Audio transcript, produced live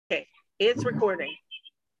Okay, it's recording.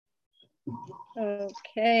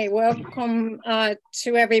 Okay, welcome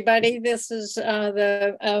to everybody. This is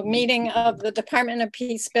the meeting of the Department of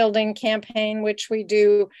Peace Building campaign, which we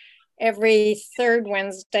do every third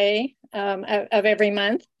Wednesday of every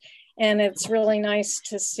month. And it's really nice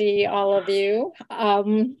to see all of you.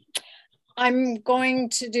 I'm going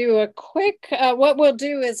to do a quick, what we'll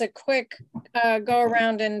do is a quick go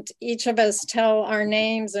around and each of us tell our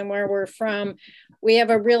names and where we're from. We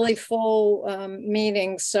have a really full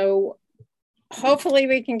meeting, so hopefully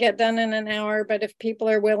we can get done in an hour, but if people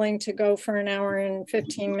are willing to go for an hour and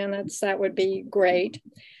 15 minutes, that would be great.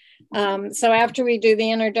 So after we do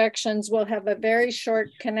the introductions, we'll have a very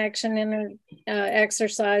short connection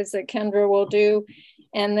exercise that Kendra will do.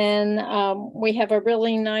 And then we have a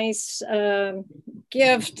really nice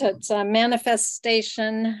gift. It's a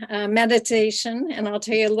manifestation meditation, and I'll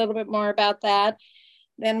tell you a little bit more about that.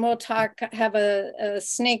 Then we'll have a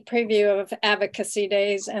sneak preview of Advocacy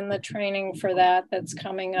Days and the training for that that's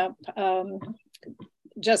coming up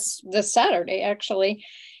just this Saturday, actually.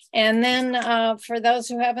 And then for those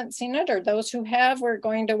who haven't seen it, or those who have, we're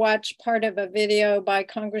going to watch part of a video by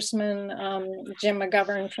Congressman Jim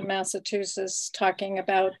McGovern from Massachusetts talking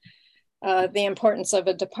about the importance of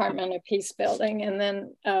a Department of Peace Building. And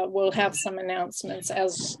then we'll have some announcements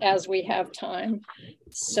as we have time.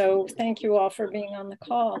 So thank you all for being on the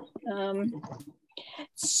call.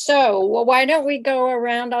 Well, why don't we go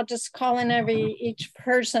around? I'll just call in each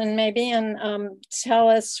person maybe and tell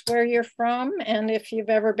us where you're from and if you've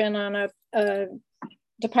ever been on a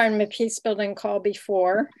Department of Peace Building call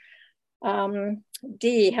before.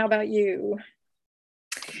 Dee, how about you?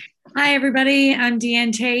 Hi, everybody. I'm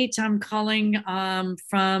Deanne Tate. I'm calling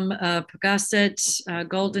from Pawcasset,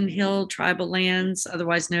 Golden Hill Tribal Lands,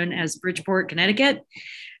 otherwise known as Bridgeport, Connecticut.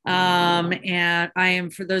 And I am,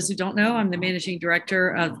 for those who don't know, I'm the managing director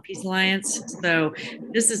of the Peace Alliance. So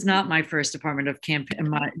this is not my first Department of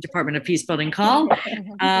Peace Building call.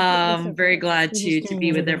 Very glad to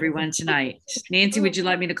be with everyone tonight. Nancy, would you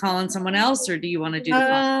like me to call on someone else, or do you want to do the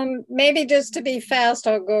call? Maybe just to be fast,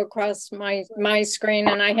 I'll go across my screen,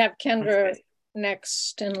 and I have Kendra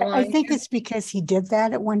next in line. I think it's because he did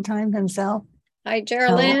that at one time himself. Hi,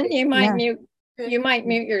 Geraldine. You might mute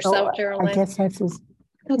yourself, Geraldine. I guess that's his.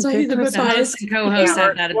 That's why he's the co-hosts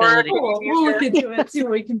have that ability. We'll look into it, see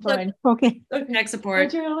what we can find. Okay. Tech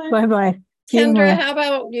support. Bye-bye. Kendra, how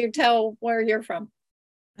about you tell where you're from?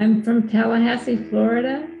 I'm from Tallahassee,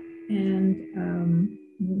 Florida, and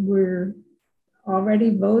we're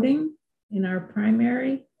already voting in our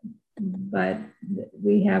primary, but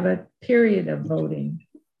we have a period of voting.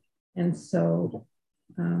 And so,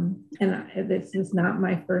 this is not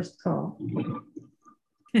my first call.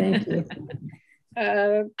 Thank you.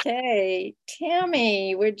 Okay,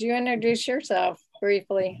 Tammy, would you introduce yourself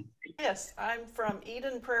briefly? Yes, I'm from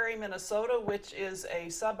Eden Prairie, Minnesota, which is a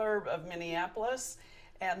suburb of Minneapolis,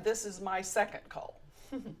 and this is my second call.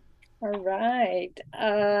 All right,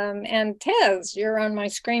 and Tez, you're on my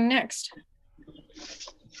screen next.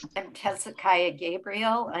 I'm Tezekiah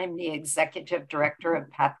Gabriel. I'm the Executive Director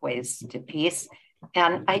of Pathways to Peace,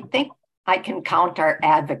 and I think I can count our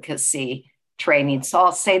advocacy training. So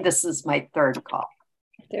I'll say this is my third call.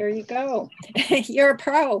 There you go. You're a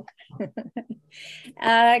pro.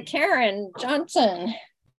 Karen Johnson.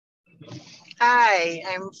 Hi,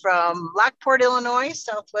 I'm from Lockport, Illinois,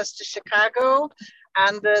 southwest of Chicago,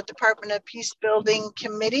 on the Department of Peace Building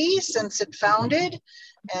Committee since it founded.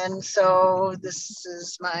 And so this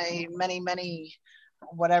is my many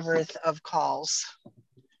whatever of calls.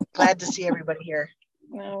 Glad to see everybody here.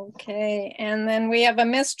 Okay, and then we have a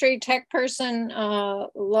mystery tech person,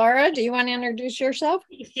 Laura. Do you want to introduce yourself?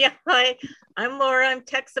 Yeah, hi, I'm Laura. I'm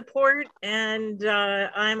tech support, and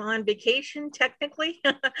I'm on vacation technically,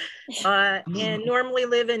 and normally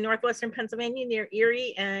live in northwestern Pennsylvania near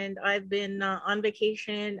Erie. And I've been on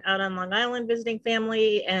vacation out on Long Island visiting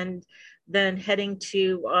family, and then heading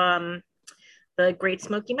to the Great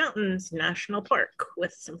Smoky Mountains National Park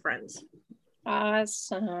with some friends.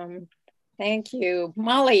 Awesome. Thank you.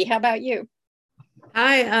 Molly, how about you?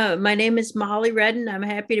 Hi, my name is Molly Redden. I'm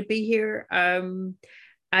happy to be here. I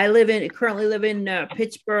currently live in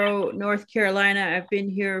Pittsboro, North Carolina. I've been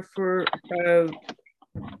here for,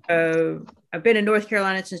 I've been in North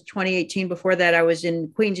Carolina since 2018. Before that, I was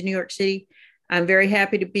in Queens, New York City. I'm very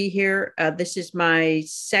happy to be here. This is my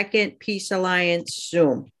second Peace Alliance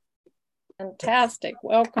Zoom. Fantastic.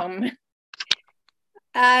 Welcome.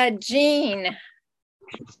 Jean.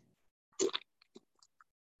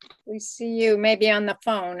 We see you maybe on the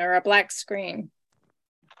phone or a black screen.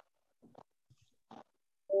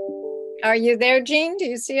 Are you there, Jean? Do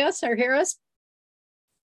you see us or hear us?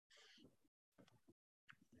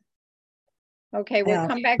 Okay, we'll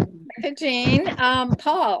come back to Jean.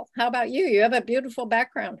 Paul, how about you? You have a beautiful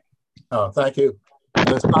background. Oh, thank you.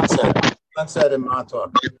 The sunset in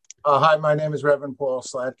Montauk. Hi, my name is Reverend Paul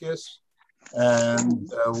Slatkus, and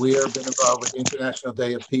we have been involved with the International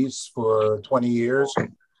Day of Peace for 20 years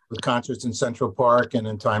with concerts in Central Park and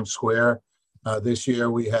in Times Square. This year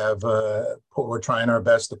we have, we're trying our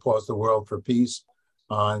best to pause the world for peace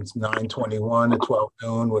on 9/21 at 12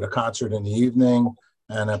 noon with a concert in the evening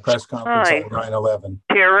and a press conference Hi. at 9/11.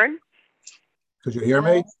 Karen? Could you hear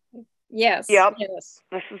me? Yes. Yep. Yes.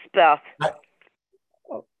 This is Beth.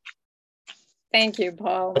 Thank you,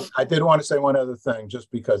 Paul. I did want to say one other thing,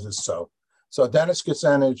 just because it's so. So Dennis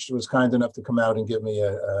Kucinich was kind enough to come out and give me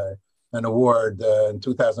an award in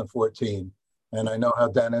 2014. And I know how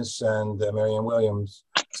Dennis and Marianne Williams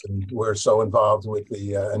were so involved with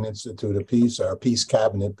the an Institute of Peace, our Peace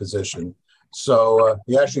Cabinet position. So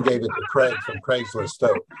he actually gave it to Craig from Craigslist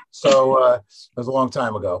too. So it was a long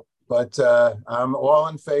time ago. But I'm all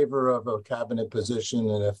in favor of a cabinet position.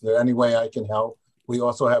 And if there's any way I can help, we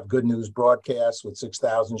also have good news broadcasts with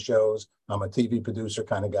 6,000 shows. I'm a TV producer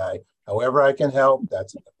kind of guy. However I can help,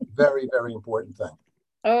 that's a very, very important thing.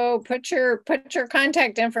 Oh, put your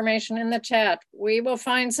contact information in the chat. We will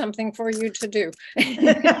find something for you to do.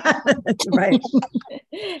 That's right.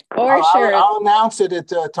 For sure. I'll announce it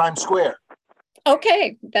at Times Square.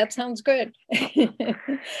 Okay, that sounds good.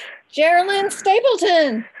 Geraldine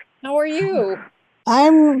Stapleton, how are you?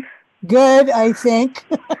 I'm good, I think.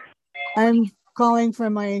 I'm calling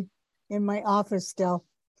from in my office still.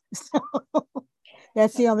 So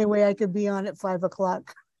that's the only way I could be on at 5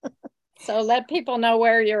 o'clock. So let people know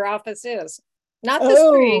where your office is. Not the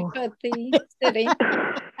street, but the city.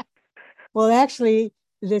 Well, actually,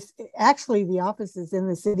 the office is in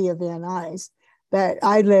the city of Van Nuys, but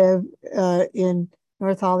I live in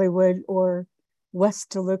North Hollywood or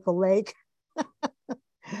West Toluca Lake.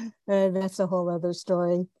 That's a whole other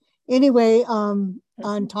story. Anyway, on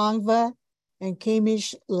Tongva and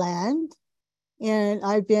Kamish land, and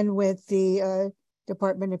I've been with the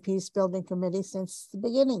Department of Peace Building Committee since the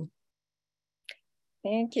beginning.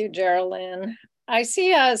 Thank you, Geraldine. I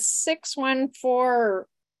see a 614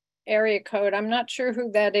 area code. I'm not sure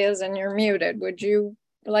who that is, and you're muted. Would you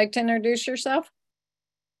like to introduce yourself?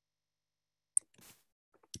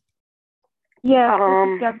 Yeah.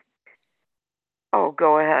 Oh,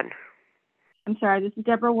 go ahead. I'm sorry, this is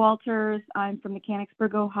Deborah Walters. I'm from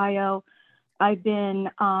Mechanicsburg, Ohio. I've been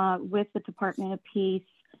with the Department of Peace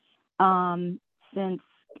since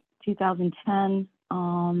 2010.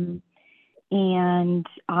 And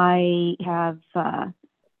I have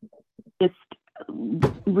just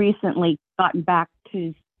recently gotten back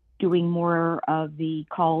to doing more of the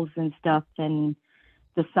calls and stuff and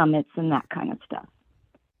the summits and that kind of stuff.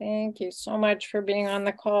 Thank you so much for being on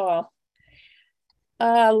the call.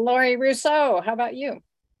 Lori Rousseau, how about you?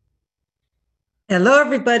 Hello,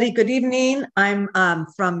 everybody. Good evening. I'm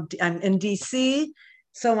in DC,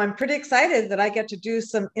 so I'm pretty excited that I get to do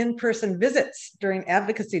some in-person visits during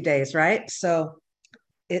advocacy days, right? So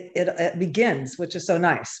it begins, which is so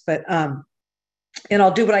nice. But and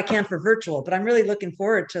I'll do what I can for virtual. But I'm really looking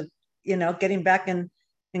forward to getting back in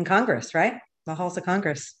Congress, right? The halls of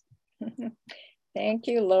Congress. Thank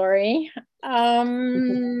you, Lori.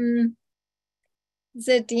 Is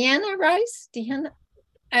it Deanna Rice? Deanna,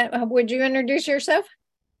 would you introduce yourself?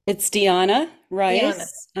 It's Deanna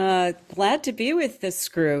Rice. Glad to be with this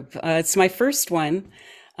group. It's my first one.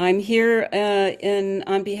 I'm here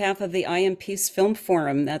on behalf of the I Am Peace Film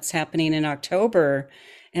Forum that's happening in October,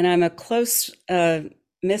 and I'm a close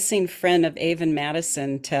missing friend of Avon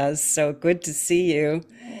Madison, Tez. So good to see you.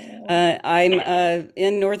 I'm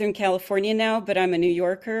in Northern California now, but I'm a New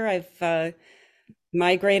Yorker. I've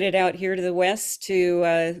migrated out here to the West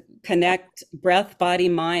to connect breath, body,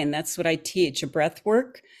 mind. That's what I teach, a breath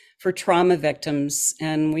work for trauma victims.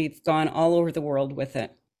 And we've gone all over the world with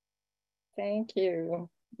it. Thank you.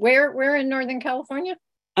 Where in Northern California?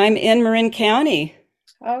 I'm in Marin County.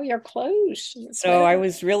 Oh, you're close. So I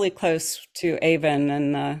was really close to Avon,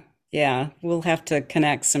 and yeah, we'll have to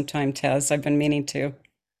connect sometime, Tez. I've been meaning to.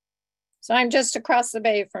 So I'm just across the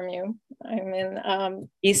bay from you. I'm in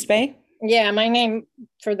East Bay? Yeah, my name,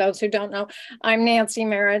 for those who don't know, I'm Nancy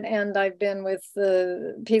Merritt, and I've been with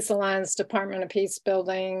the Peace Alliance Department of Peace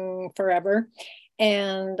Building forever.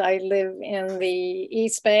 And I live in the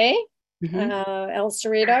East Bay, El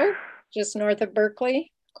Cerrito, just north of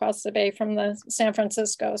Berkeley, across the bay from the San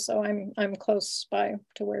Francisco. So I'm close by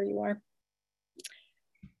to where you are.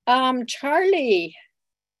 Charlie.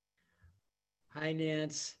 Hi,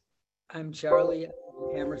 Nance. I'm Charlie,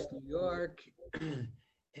 Amherst, New York.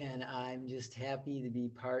 And I'm just happy to be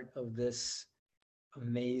part of this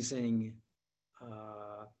amazing,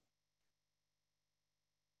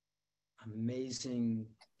 amazing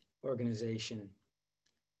organization.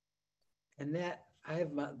 And that I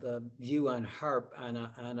have the view on HARP on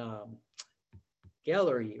a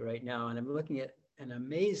gallery right now, and I'm looking at an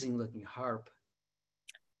amazing looking harp.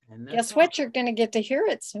 And guess what? You're going to get to hear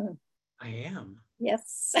it soon. I am.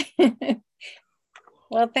 Yes.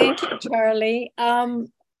 Well, thank you, Charlie.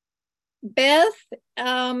 Beth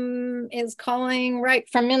is calling right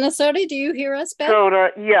from Minnesota. Do you hear us, Beth?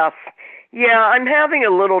 Minnesota, yes. Yeah, I'm having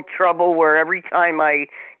a little trouble where every time I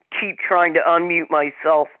keep trying to unmute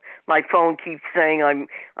myself, my phone keeps saying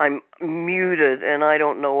I'm muted, and I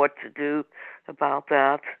don't know what to do about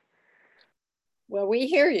that. Well, we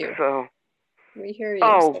hear you. So we hear you.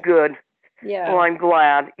 Oh, so. good. Yeah. Well, I'm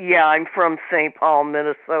glad. Yeah, I'm from St. Paul,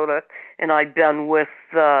 Minnesota, and I've been with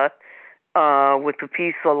the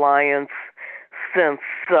Peace Alliance since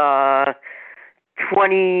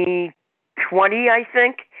 2020, I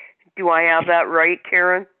think. Do I have that right,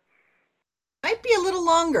 Karen? Might be a little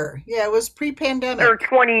longer. Yeah, it was pre-pandemic. Or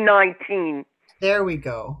 2019. There we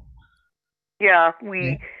go. Yeah,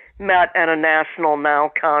 we met at a National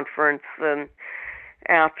Now conference, and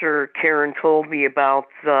after Karen told me about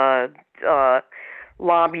the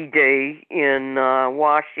lobby day in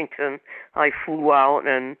Washington, I flew out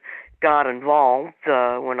and got involved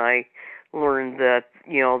when I learned that,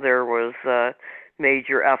 there was a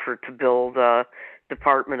major effort to build a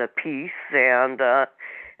Department of Peace, and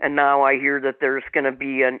now I hear that there's going to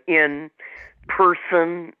be an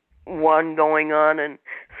in-person one going on in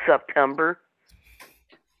September.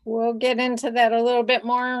 We'll get into that a little bit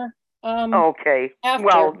more. Okay. After.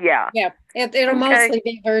 Well, yeah. Yeah, it'll mostly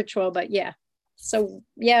be virtual, but yeah. So,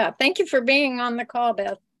 yeah, thank you for being on the call,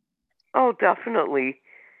 Beth. Oh, definitely.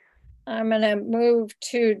 I'm going to move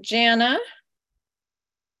to Jana.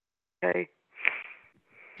 Okay.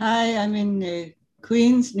 Hi, I'm in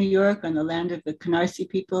Queens, New York, on the land of the Canarsie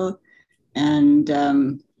people. And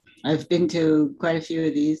I've been to quite a few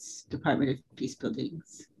of these Department of Peace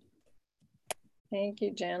buildings. Thank you,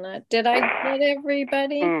 Jana. Did I get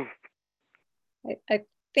everybody? I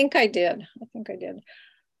think I did.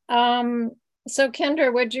 So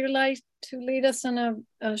Kendra, would you like to lead us in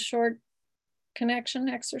a short connection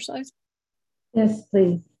exercise? Yes,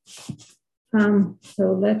 please.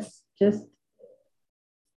 So let's just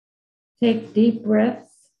take deep breaths.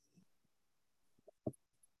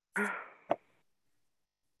 I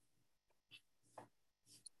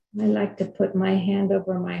like to put my hand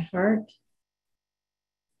over my heart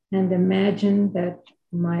and imagine that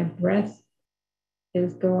my breath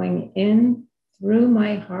is going in through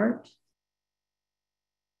my heart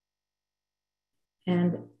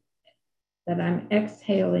and that I'm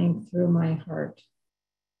exhaling through my heart.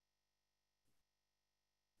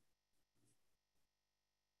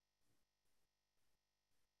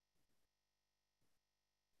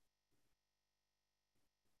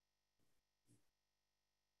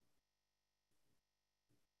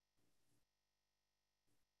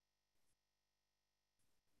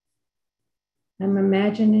 I'm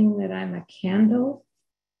imagining that I'm a candle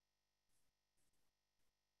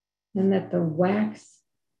and that the wax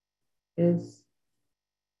is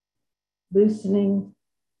loosening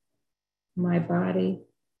my body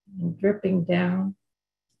and dripping down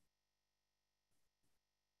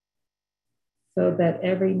so that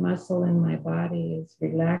every muscle in my body is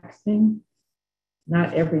relaxing.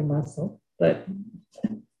 Not every muscle, but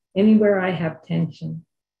anywhere I have tension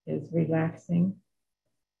is relaxing.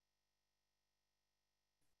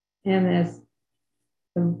 And as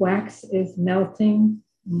the wax is melting,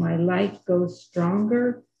 my light goes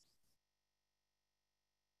stronger.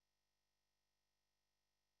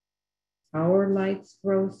 Our lights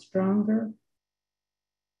grow stronger.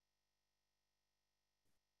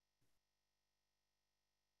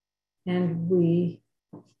 And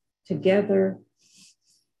together,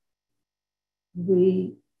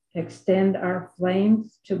 we extend our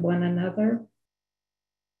flames to one another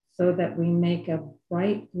so that we make a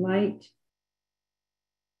bright light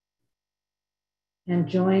and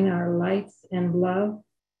join our lights and love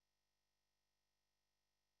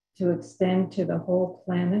to extend to the whole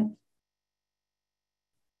planet.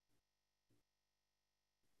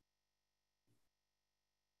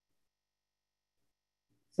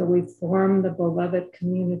 So we form the beloved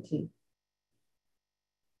community.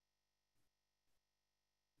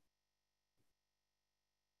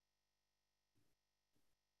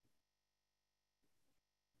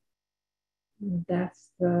 And that's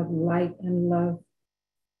the light and love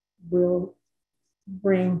we'll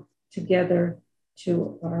bring together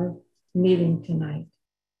to our meeting tonight.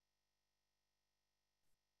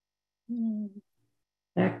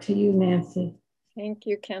 Back to you, Nancy. Thank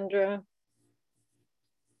you, Kendra.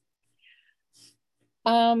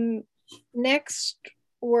 Next,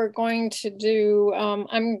 we're going to do,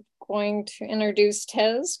 I'm going to introduce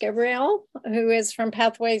Tez Gabriel, who is from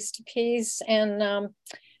Pathways to Peace, and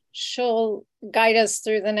she'll guide us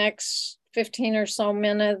through the next 15 or so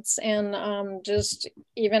minutes. And just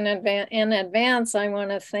even in advance, I want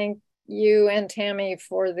to thank you and Tammy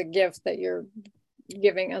for the gift that you're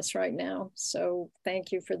giving us right now. So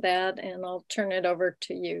thank you for that. And I'll turn it over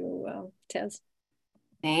to you, Tez.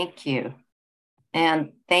 Thank you.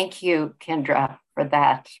 And thank you, Kendra, for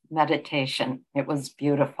that meditation. It was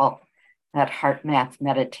beautiful, that heart math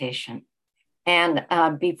meditation. And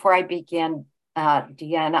before I begin,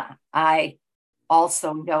 Deanna, I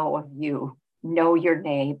also know of you, know your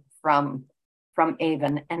name from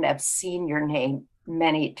Avon, and have seen your name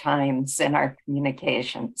many times in our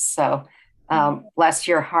communications. So bless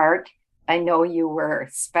your heart. I know you were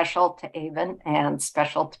special to Avon and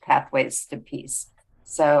special to Pathways to Peace.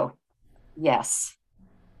 So yes,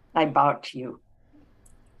 I bow to you.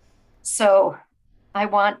 So I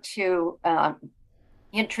want to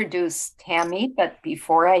introduce Tammy, but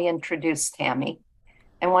before I introduce Tammy,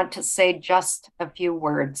 I want to say just a few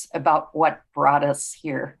words about what brought us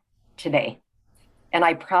here today. And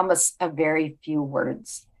I promise a very few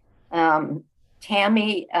words.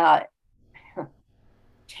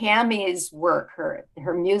 Tammy's work,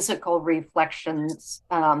 her musical reflections,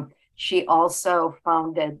 she also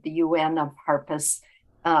founded the UN of Harpists.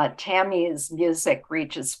 Tammy's music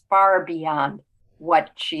reaches far beyond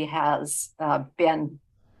what she has been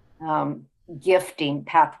gifting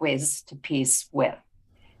Pathways to Peace with.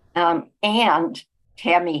 And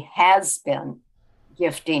Tammy has been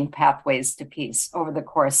gifting Pathways to Peace over the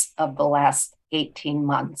course of the last 18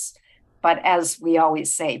 months. But as we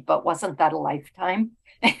always say, but wasn't that a lifetime?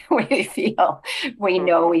 We feel we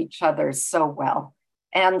know each other so well.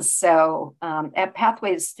 And so at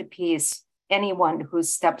Pathways to Peace, anyone who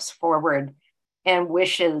steps forward and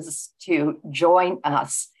wishes to join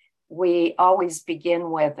us, we always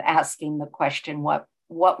begin with asking the question, what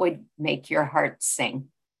would make your heart sing?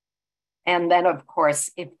 And then, of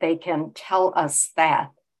course, if they can tell us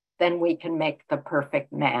that, then we can make the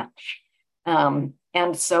perfect match. And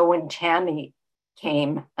so when Tammy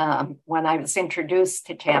came, when I was introduced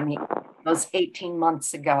to Tammy, those 18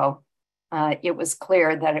 months ago, it was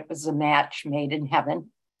clear that it was a match made in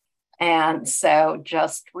heaven. And so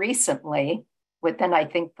just recently, within I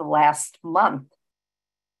think the last month,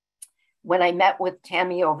 when I met with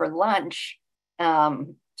Tammy over lunch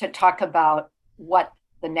to talk about what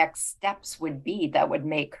the next steps would be that would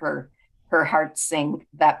make her heart sing,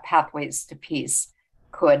 that Pathways to Peace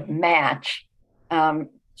could match,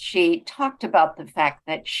 she talked about the fact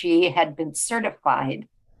that she had been certified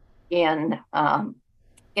in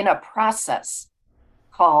a process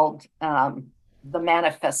called the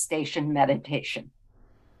manifestation meditation.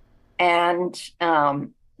 And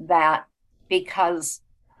that because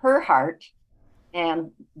her heart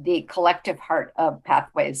and the collective heart of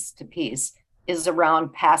Pathways to Peace is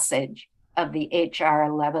around passage of the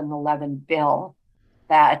HR 1111 bill,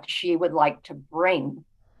 that she would like to bring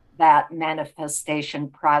that manifestation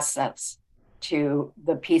process to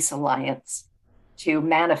the Peace Alliance to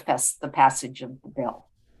manifest the passage of the bill.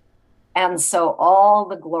 And so all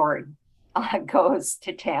the glory goes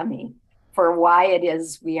to Tammy for why it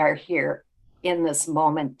is we are here in this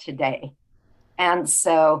moment today. And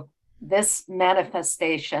so this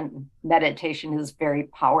manifestation meditation is very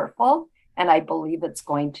powerful, and I believe it's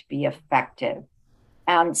going to be effective.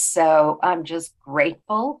 And so I'm just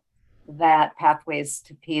grateful that Pathways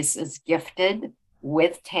to Peace is gifted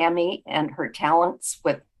with Tammy and her talents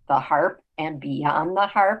with the harp and beyond the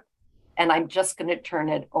harp. And I'm just going to turn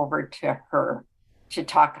it over to her to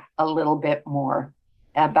talk a little bit more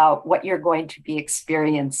about what you're going to be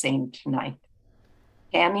experiencing tonight.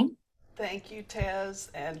 Tammy? Thank you,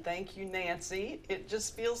 Tez, and thank you, Nancy. It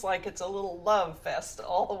just feels like it's a little love fest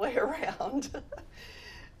all the way around.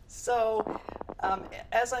 So,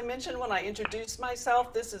 as I mentioned when I introduced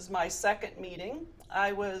myself, this is my second meeting.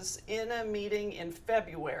 I was in a meeting in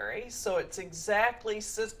February, so it's exactly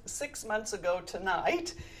 6 months ago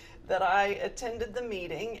tonight that I attended the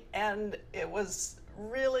meeting, and it was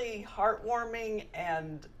really heartwarming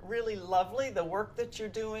and really lovely, the work that you're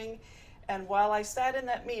doing. And while I sat in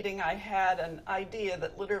that meeting, I had an idea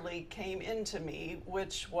that literally came into me,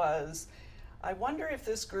 which was, I wonder if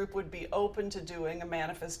this group would be open to doing a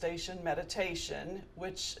manifestation meditation,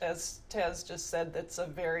 which, as Tez just said, that's a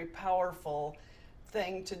very powerful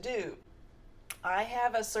thing to do. I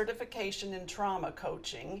have a certification in trauma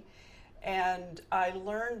coaching, And I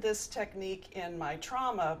learned this technique in my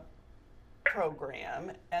trauma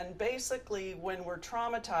program. And basically, when we're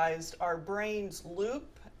traumatized, our brains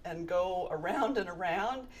loop and go around and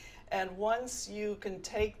around. And once you can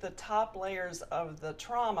take the top layers of the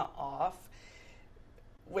trauma off,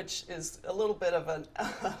 which is a little bit of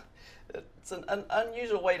it's an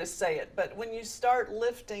unusual way to say it, but when you start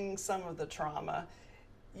lifting some of the trauma,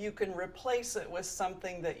 you can replace it with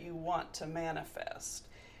something that you want to manifest.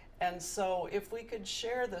 And so if we could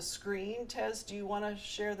share the screen, Tez, do you want to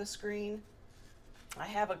share the screen? I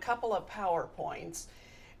have a couple of PowerPoints,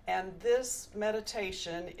 and this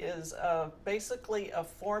meditation is basically a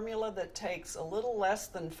formula that takes a little less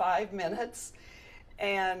than 5 minutes,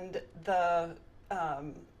 and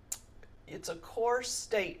it's a core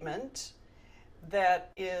statement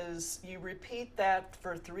that is, you repeat that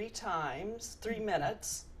for 3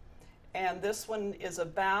 minutes, and this one is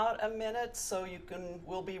about a minute, so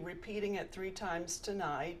we'll be repeating it 3 times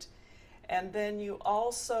tonight. And then you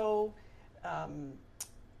also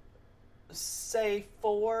say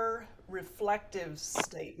 4 reflective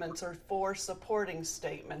statements or 4 supporting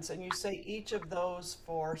statements, and you say each of those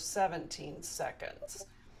for 17 seconds.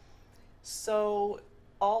 So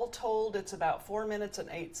all told, it's about 4 minutes and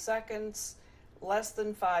 8 seconds, less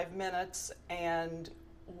than 5 minutes. And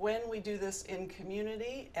when we do this in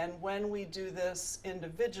community and when we do this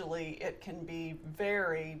individually, it can be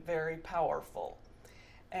very, very powerful.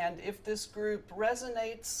 And if this group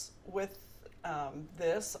resonates with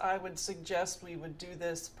this, I would suggest we would do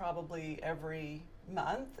this probably every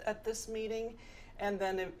month at this meeting. And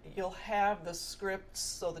then you'll have the scripts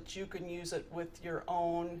so that you can use it with your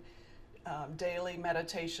own daily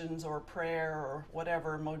meditations or prayer or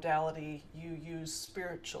whatever modality you use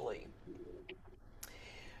spiritually.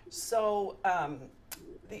 So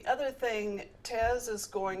the other thing, Tez is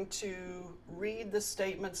going to read the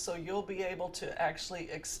statements so you'll be able to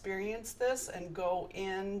actually experience this and go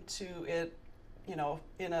into it, you know,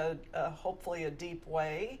 in a hopefully a deep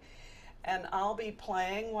way. And I'll be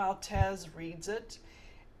playing while Tez reads it.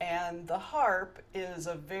 And the harp is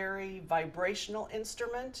a very vibrational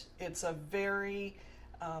instrument. It's a very,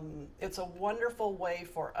 it's a wonderful way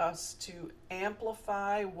for us to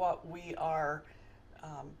amplify what we are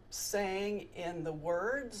saying in the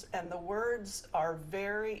words. And the words are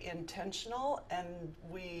very intentional, and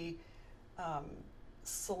we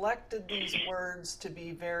selected these words to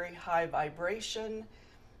be very high vibration.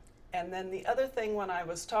 And then the other thing, when I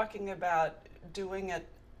was talking about doing it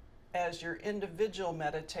as your individual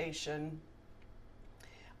meditation,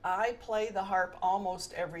 I play the harp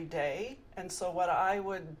almost every day. And so what I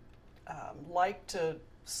would like to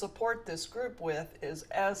support this group with is,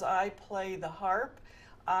 as I play the harp,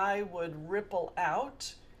 I would ripple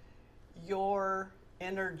out your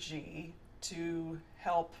energy to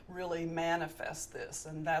help really manifest this.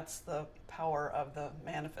 And that's the power of the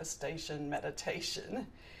manifestation meditation.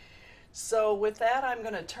 So with that, I'm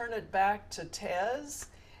going to turn it back to Tez,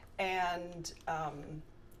 and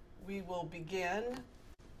we will begin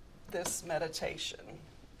this meditation.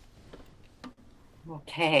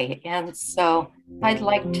 Okay, and so I'd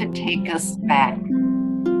like to take us back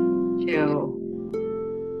to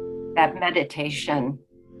that meditation,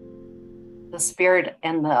 the spirit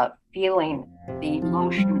and the feeling, the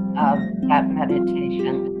emotion of that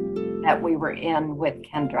meditation that we were in with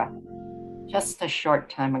Kendra just a short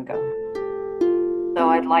time ago. So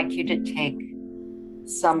I'd like you to take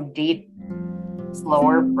some deep,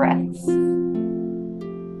 slower breaths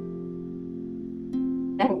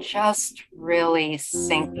and just really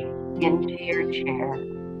sink into your chair.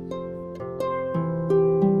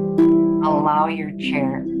 Allow your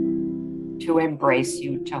chair to embrace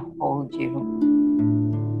you, to hold you.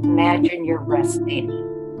 Imagine you're resting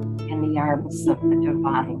in the arms of the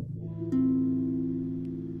divine.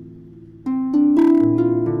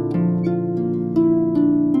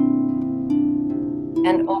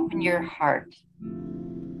 And open your heart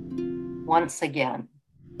once again.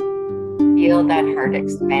 Feel that heart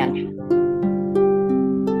expansion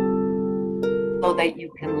so that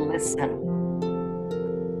you can listen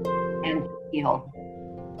and feel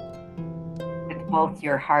with both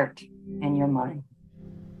your heart and your mind.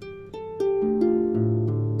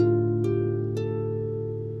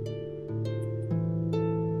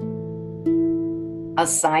 A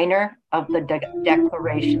signer of the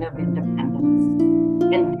Declaration of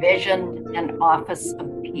Independence envisioned an office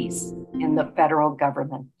of peace in the federal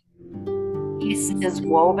government. Peace is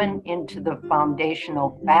woven into the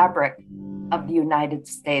foundational fabric of the United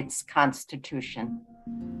States Constitution,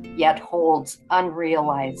 yet holds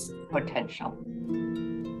unrealized potential.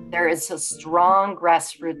 There is a strong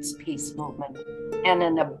grassroots peace movement and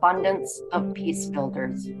an abundance of peace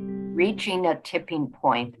builders reaching a tipping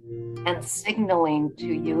point and signaling to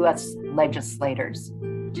U.S. legislators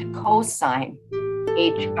to co-sign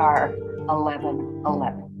H.R.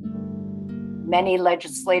 1111. Many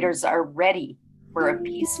legislators are ready for a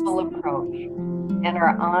peaceful approach and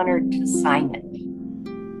are honored to sign it.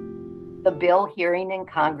 The bill hearing in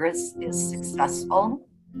Congress is successful,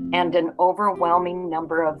 and an overwhelming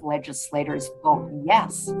number of legislators vote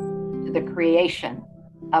yes to the creation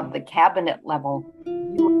of the cabinet-level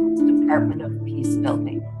U.S. Department of Peace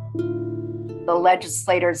Building. The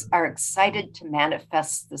legislators are excited to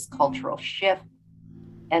manifest this cultural shift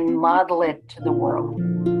and model it to the world.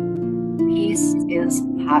 Peace is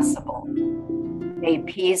possible. May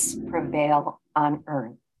peace prevail on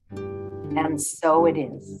earth. And so it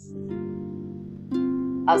is.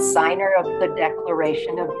 A signer of the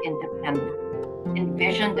Declaration of Independence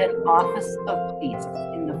envisioned an office of peace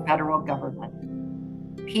in the federal government.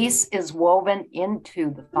 Peace is woven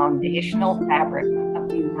into the foundational fabric of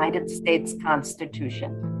the United States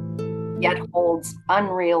Constitution, yet holds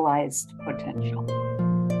unrealized potential.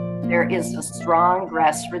 There is a strong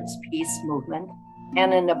grassroots peace movement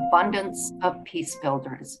and an abundance of peace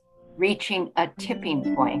builders reaching a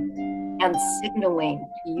tipping point and signaling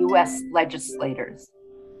to U.S. legislators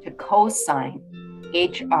to co-sign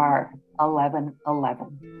H.R.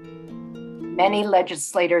 1111. Many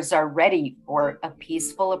legislators are ready for a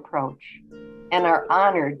peaceful approach and are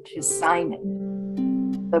honored to sign it.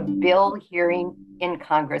 The bill hearing in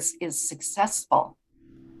Congress is successful,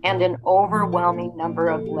 and an overwhelming number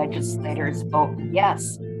of legislators vote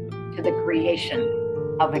yes to the creation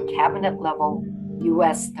of a cabinet-level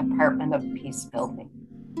U.S. Department of Peace Building.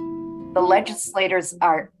 The legislators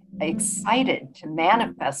are excited to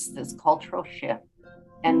manifest this cultural shift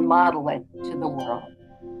and model it to the world.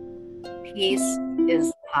 Peace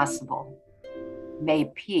is possible.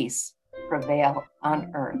 May peace prevail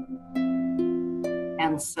on earth.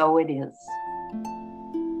 And so it is.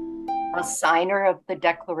 A signer of the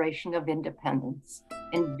Declaration of Independence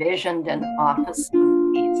envisioned an office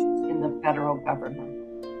of peace in the federal government.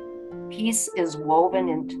 Peace is woven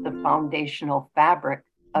into the foundational fabric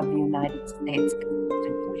of the United States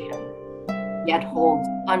Constitution, yet holds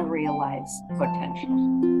unrealized potential.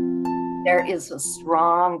 There is a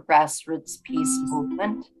strong grassroots peace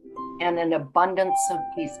movement and an abundance of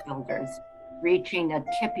peace builders reaching a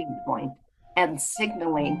tipping point and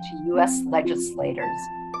signaling to U.S. legislators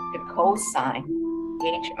to co-sign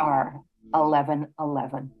H.R.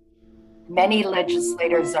 1111. Many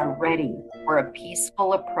legislators are ready for a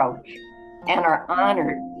peaceful approach and are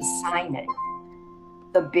honored to sign it.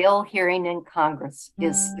 The bill hearing in Congress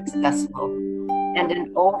is successful, and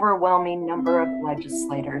an overwhelming number of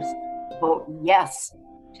legislators vote yes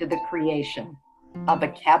to the creation of a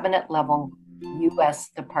cabinet-level U.S.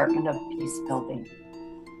 Department of Peace Building.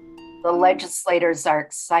 The legislators are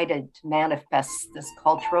excited to manifest this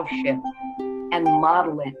cultural shift and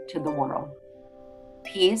model it to the world.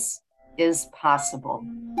 Peace is possible.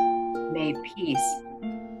 May peace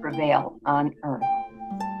prevail on earth.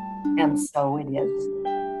 And so it is.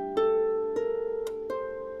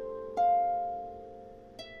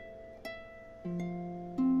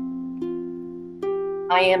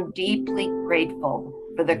 I am deeply grateful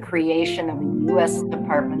for the creation of a U.S.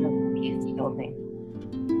 Department of Peace Building.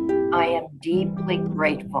 I am deeply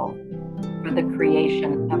grateful for the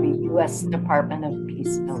creation of a U.S. Department of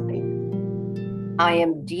Peace Building. I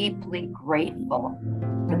am deeply grateful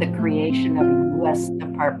for the creation of a U.S.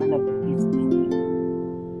 Department of Peace Building.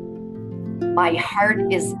 My heart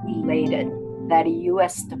is elated that a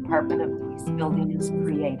U.S. Department of Peace Building is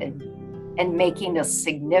created and making a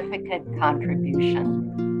significant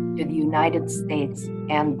contribution to the United States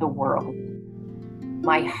and the world.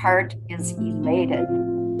 My heart is elated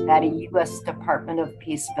that a U.S. Department of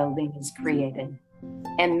Peace Building is created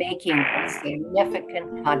and making a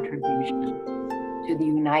significant contribution to the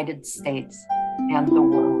United States and the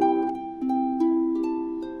world.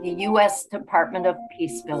 The U.S. Department of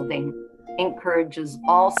Peace Building encourages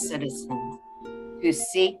all citizens to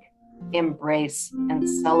seek, embrace, and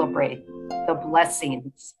celebrate the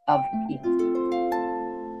blessings of peace.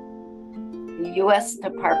 The U.S.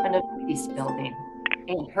 Department of Peace Building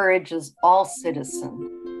encourages all citizens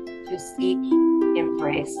to seek,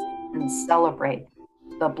 embrace, and celebrate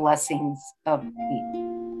the blessings of peace.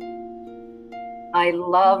 I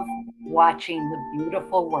love watching the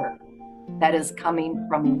beautiful work that is coming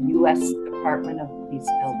from the U.S. Department of Peace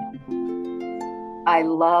Building. I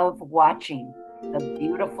love watching the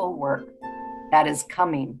beautiful work that is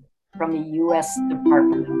coming from the U.S.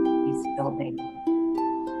 Department of Peace Building.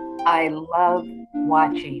 I love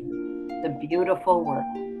watching the beautiful work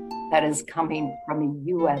that is coming from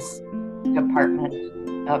the U.S. Department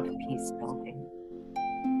of Peace Building.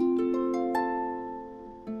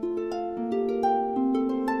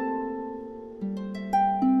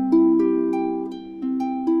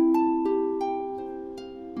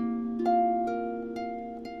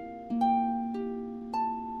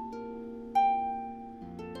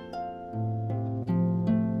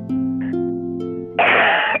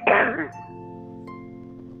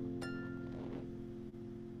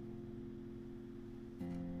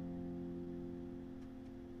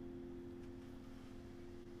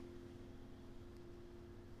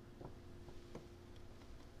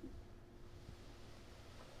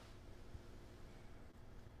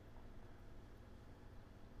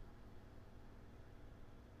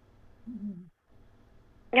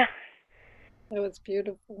 Yeah. That was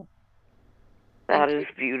beautiful. That is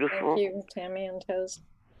beautiful. Thank you, Tammy and Tez.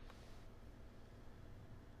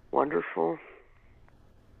 Wonderful.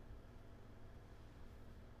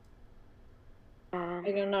 I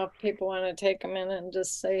don't know if people want to take a minute and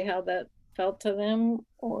just say how that felt to them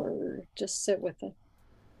or just sit with it.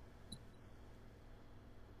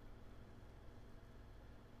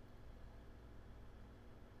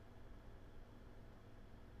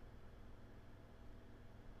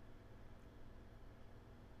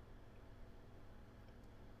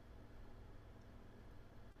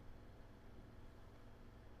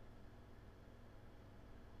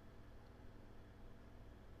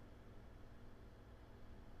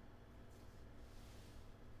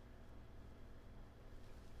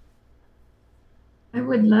 I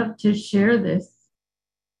would love to share this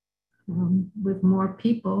with more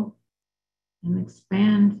people and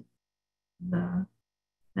expand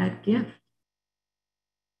that gift.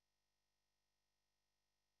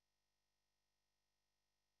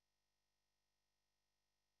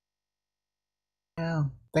 Yeah,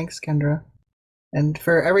 thanks, Kendra. And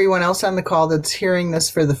for everyone else on the call that's hearing this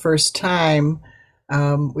for the first time,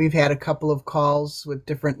 we've had a couple of calls with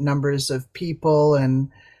different numbers of people, and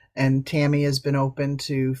Tammy has been open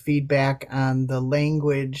to feedback on the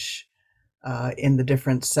language in the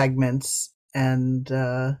different segments, and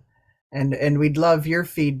we'd love your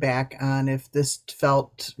feedback on if this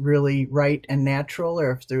felt really right and natural,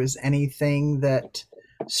 or if there was anything that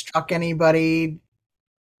struck anybody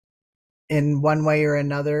in one way or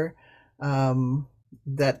another,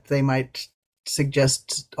 that they might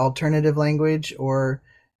suggest alternative language, or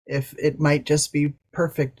if it might just be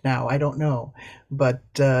perfect now. I don't know, but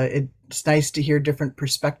it's nice to hear different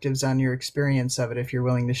perspectives on your experience of it if you're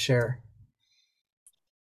willing to share.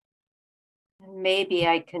 Maybe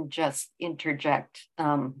I can just interject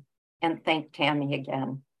and thank Tammy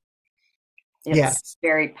again. It's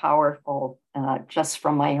very powerful, just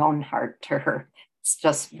from my own heart to her. It's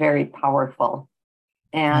just very powerful,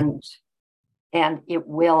 and it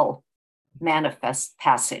will manifest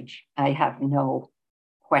passage. I have no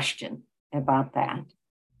question about that.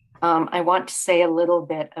 I want to say a little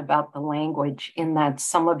bit about the language, in that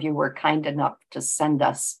some of you were kind enough to send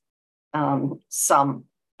us some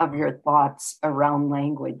of your thoughts around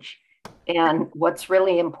language. And what's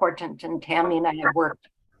really important, and Tammy and I have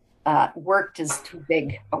worked is too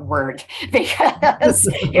big a word, because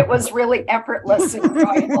it was really effortless and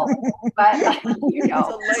enjoyable. But you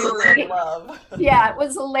know, it's a labor of love. Yeah, it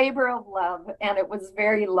was a labor of love, and it was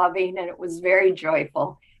very loving, and it was very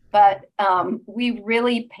joyful. But we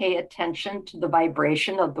really pay attention to the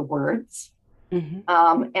vibration of the words, and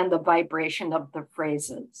the vibration of the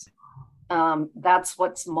phrases. That's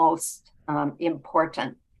what's most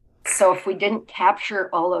important. So if we didn't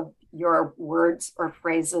capture all of your words or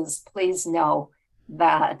phrases, please know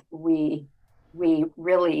that we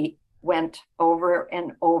really went over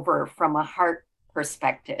and over from a heart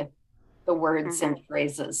perspective, the words and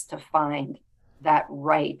phrases, to find that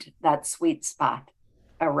sweet spot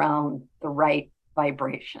around the right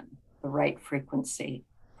vibration, the right frequency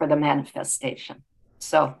for the manifestation.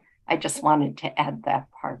 So I just wanted to add that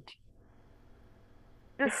part.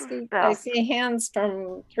 I see hands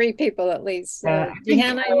from 3 people at least. Deanna, you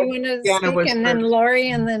want to speak, and then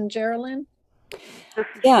Lori, and then Geraldine?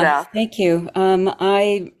 Yeah, thank you.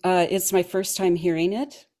 It's my first time hearing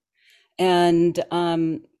it, and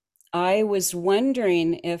I was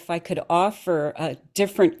wondering if I could offer a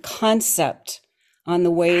different concept on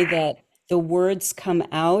the way that the words come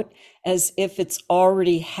out, as if it's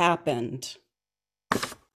already happened.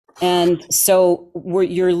 And so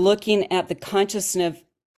you're looking at the consciousness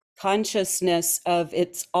of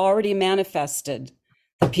it's already manifested,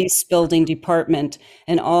 the Peace Building Department,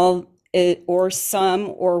 and all it, or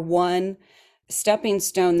some or one stepping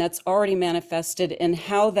stone that's already manifested and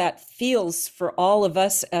how that feels for all of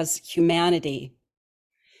us as humanity,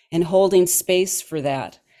 and holding space for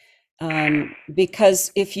that.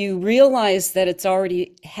 Because if you realize that it's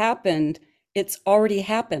already happened, it's already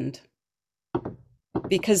happened.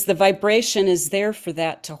 Because the vibration is there for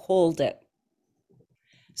that to hold it.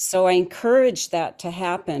 So I encourage that to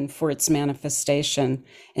happen for its manifestation,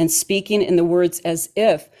 and speaking in the words as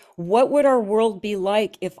if, what would our world be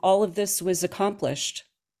like if all of this was accomplished?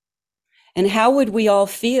 And how would we all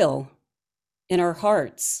feel in our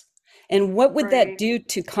hearts? And what would that do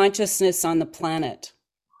to consciousness on the planet?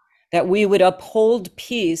 That we would uphold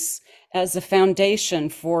peace as a foundation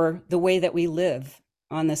for the way that we live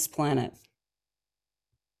on this planet.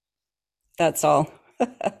 That's all. This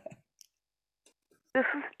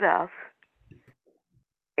is Beth,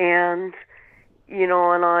 and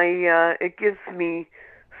it gives me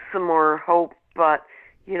some more hope. But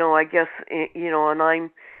I guess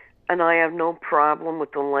and I have no problem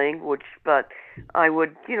with the language, but I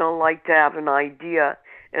would like to have an idea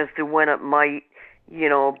as to when it might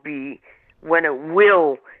when it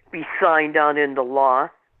will be signed on into law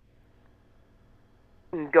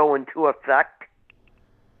and go into effect.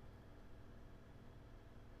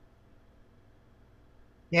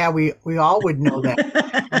 Yeah, we all would know that.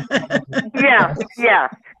 yeah.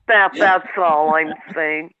 That's all I'm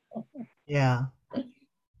saying. Yeah.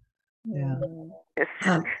 It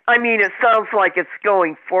sounds like it's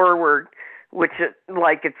going forward,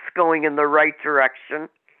 like it's going in the right direction.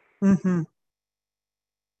 Mm-hmm.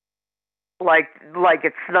 Like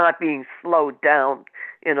it's not being slowed down,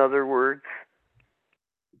 in other words.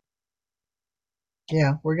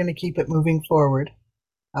 Yeah, we're going to keep it moving forward.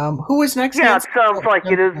 Who was next? Yeah, it sounds like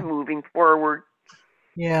it is moving forward.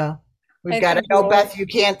 Yeah. We've got to know, Beth, you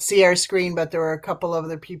can't see our screen, but there were a couple of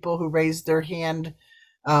other people who raised their hand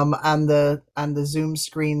on the Zoom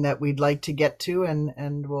screen that we'd like to get to,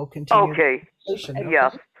 and we'll continue. Okay.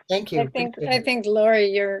 Yeah. Thank you. I think Lori,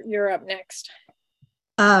 you're up next.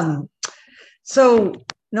 So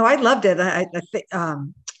no, I loved it.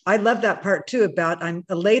 I love that part too about I'm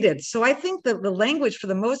elated. So I think that the language for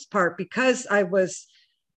the most part, because I was,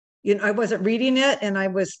 I wasn't reading it and I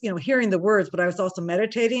was, hearing the words, but I was also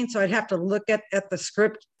meditating. So I'd have to look at the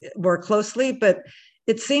script more closely, but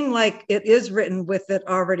it seemed like it is written with it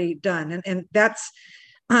already done. And that's,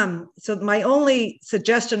 so my only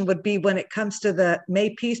suggestion would be when it comes to the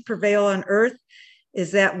may peace prevail on earth,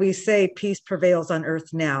 is that we say peace prevails on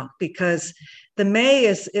earth now, because the may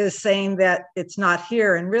is saying that it's not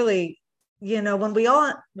here. And really, when we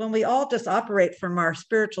all just operate from our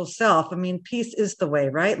spiritual self, peace is the way,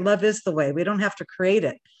 right? Love is the way. We don't have to create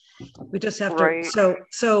it. We just have to.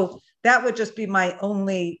 So that would just be my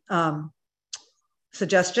only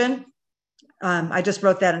suggestion. I just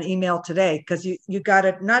wrote that in an email today, because you got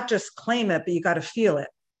to not just claim it, but you got to feel it.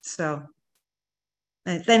 So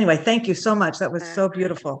anyway, thank you so much. That was so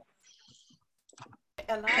beautiful.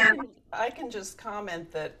 And I can just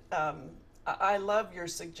comment that I love your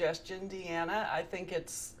suggestion, Deanna. I think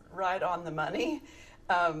it's right on the money.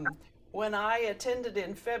 When I attended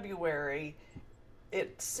in February,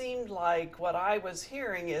 it seemed like what I was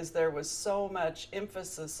hearing is there was so much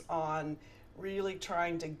emphasis on really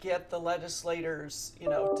trying to get the legislators,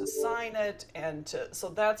 to sign it, and so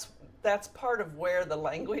that's part of where the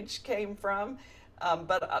language came from.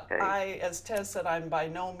 But I, as Tez said, I'm by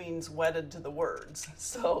no means wedded to the words.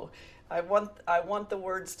 So I want the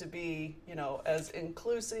words to be, as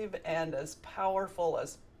inclusive and as powerful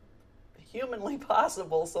as humanly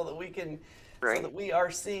possible, so that we can, so that we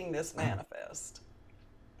are seeing this manifest.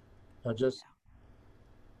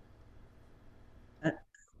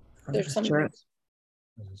 There's something.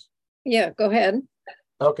 Yeah, go ahead.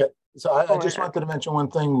 Okay, so I just wanted to mention one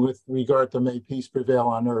thing with regard to May Peace Prevail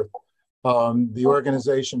on Earth. The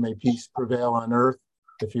organization May Peace Prevail on Earth,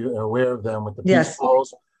 if you're aware of them, with the peace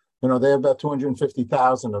calls, they have about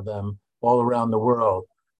 250,000 of them all around the world.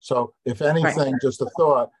 So if anything, just a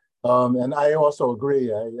thought, and I also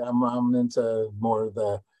agree, I'm into more of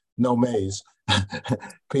the no maze,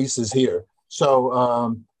 peace is here.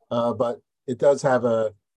 So, but it does have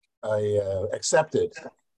a accepted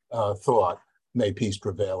thought, May Peace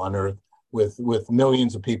Prevail on Earth, with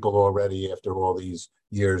millions of people already after all these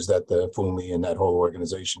years that the FUMI and that whole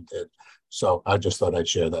organization did. So I just thought I'd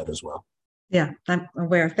share that as well. Yeah, I'm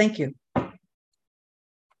aware. Thank you.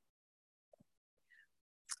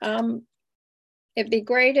 It'd be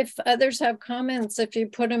great if others have comments, if you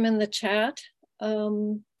put them in the chat.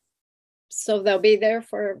 So they'll be there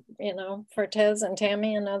for, for Tez and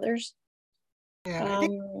Tammy and others. Yeah, I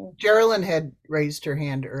think Geraldine had raised her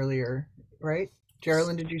hand earlier, right?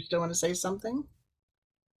 Geraldine, did you still want to say something?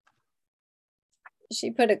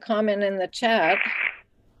 She put a comment in the chat,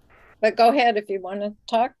 but go ahead if you want to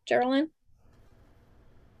talk, Geraldine.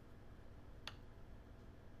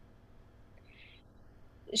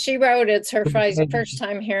 She wrote it's her first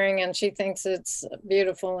time hearing, and she thinks it's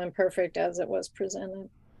beautiful and perfect as it was presented.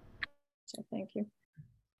 So thank you.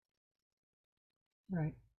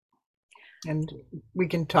 Right. And we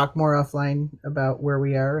can talk more offline about where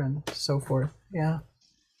we are and so forth. Yeah.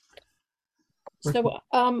 So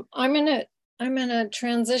I'm gonna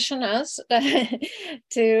transition us to,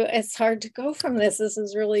 it's hard to go from this. This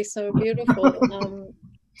is really so beautiful.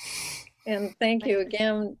 And thank you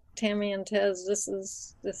again, Tammy and Tez. This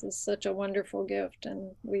is such a wonderful gift,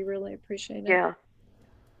 and we really appreciate it. Yeah.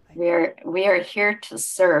 We are here to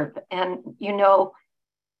serve, and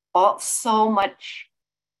so much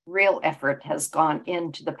real effort has gone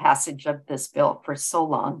into the passage of this bill for so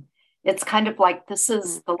long. It's kind of like this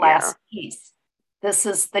is the last piece. This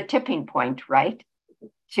is the tipping point, right?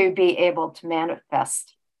 To be able to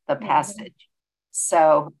manifest the passage.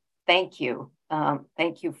 So thank you.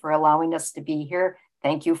 Thank you for allowing us to be here.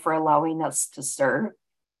 Thank you for allowing us to serve.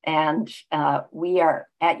 And we are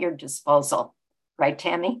at your disposal, right,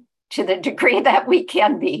 Tammy? To the degree that we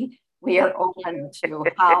can be, we are open to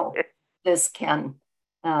how this can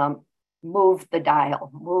move the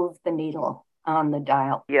dial, move the needle on the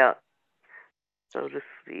dial. Yeah, so to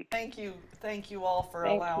speak. Thank you all for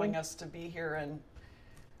allowing us to be here and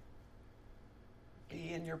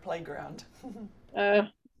be in your playground.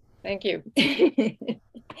 Thank you.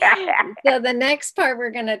 So the next part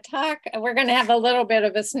we're going to have a little bit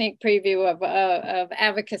of a sneak preview of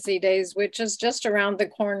Advocacy Days, which is just around the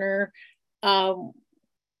corner.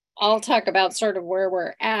 I'll talk about sort of where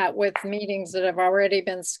we're at with meetings that have already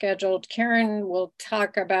been scheduled. Karen will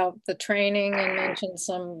talk about the training and mention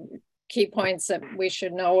some key points that we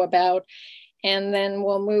should know about. And then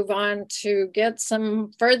we'll move on to get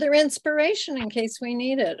some further inspiration in case we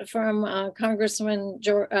need it from Congressman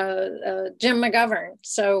Jim McGovern.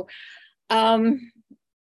 So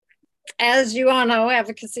as you all know,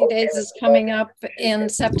 Advocacy Days is coming up in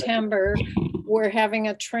September. We're having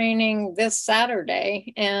a training this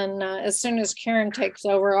Saturday. And as soon as Karen takes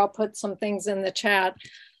over, I'll put some things in the chat.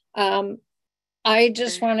 I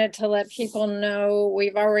just wanted to let people know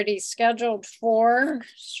we've already scheduled 4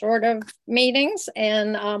 sort of meetings,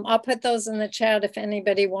 and I'll put those in the chat if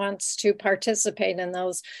anybody wants to participate in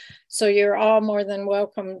those. So you're all more than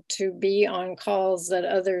welcome to be on calls that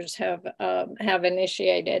others have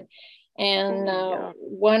initiated. And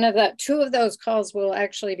 2 of those calls will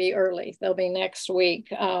actually be early. They'll be next week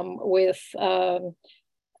with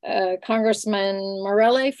Congressman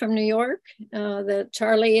Morelle from New York that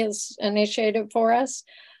Charlie has initiated for us,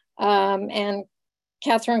 and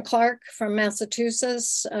Catherine Clark from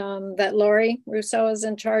Massachusetts that Lori Russo is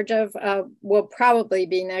in charge of will probably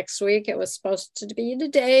be next week. It was supposed to be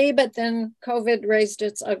today, but then COVID raised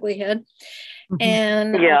its ugly head.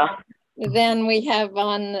 And then we have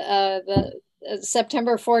on the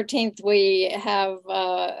September 14th, we have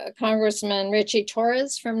Congressman Richie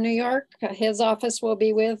Torres from New York. His office will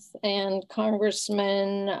be with, and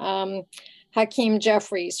Congressman Hakeem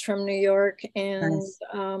Jeffries from New York. And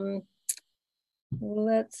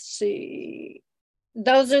let's see,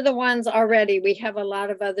 those are the ones already. We have a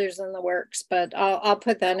lot of others in the works, but I'll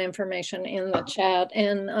put that information in the chat.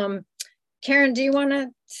 And Karen, do you want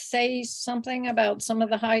to say something about some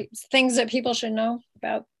of the things that people should know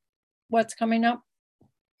about what's coming up?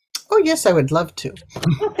 Oh, yes, I would love to.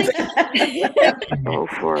 Go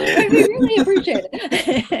for it. I really appreciate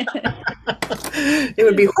it. It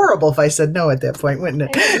would be horrible if I said no at that point, wouldn't it?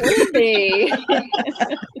 It would be.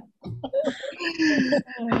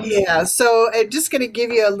 Yeah, so I'm just going to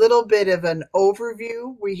give you a little bit of an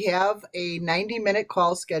overview. We have a 90-minute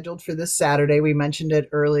call scheduled for this Saturday. We mentioned it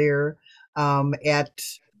earlier at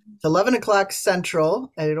 11 o'clock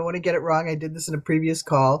Central. I don't want to get it wrong. I did this in a previous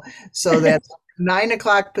call. So that's 9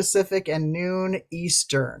 o'clock Pacific and noon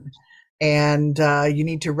Eastern. And you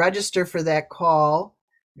need to register for that call.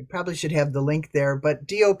 You probably should have the link there, but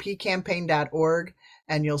dopcampaign.org.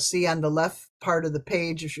 And you'll see on the left part of the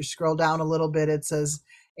page, if you scroll down a little bit, it says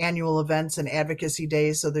annual events and advocacy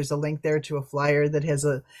days. So there's a link there to a flyer that has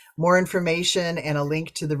more information and a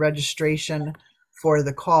link to the registration for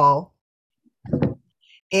the call.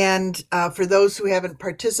 And for those who haven't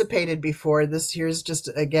participated before, here's just,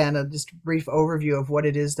 again, a brief overview of what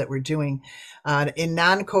it is that we're doing. In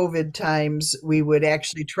non-COVID times, we would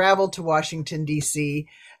actually travel to Washington, D.C.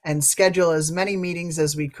 and schedule as many meetings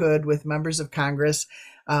as we could with members of Congress,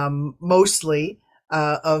 mostly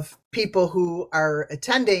of people who are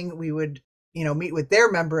attending. We would meet with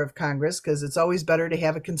their member of Congress, because it's always better to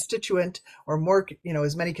have a constituent or more,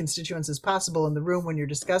 as many constituents as possible in the room when you're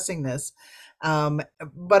discussing this.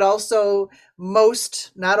 But also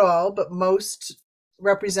most, not all, but most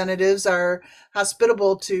representatives are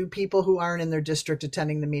hospitable to people who aren't in their district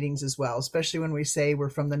attending the meetings as well, especially when we say we're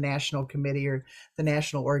from the national committee or the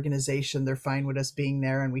national organization. They're fine with us being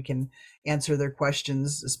there, and we can answer their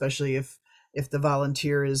questions, especially if the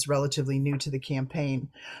volunteer is relatively new to the campaign.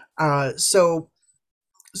 So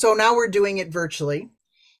now we're doing it virtually.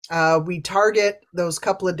 We target those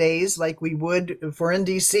couple of days like we would if we're in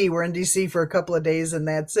DC. We're in DC for a couple of days and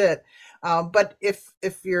that's it. But if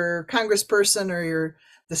your congressperson or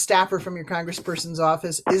the staffer from your congressperson's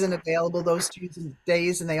office isn't available those 2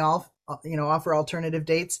 days and they all offer alternative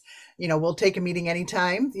dates, we'll take a meeting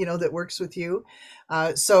anytime that works with you.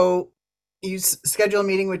 So you schedule a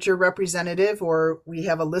meeting with your representative, or we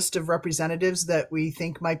have a list of representatives that we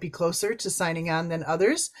think might be closer to signing on than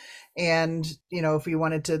others. And, if we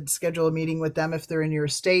wanted to schedule a meeting with them, if they're in your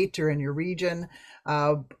state or in your region,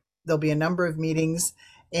 there'll be a number of meetings.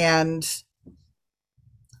 And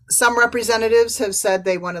some representatives have said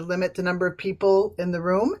they want to limit the number of people in the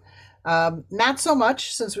room. Not so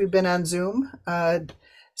much since we've been on Zoom.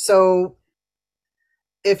 So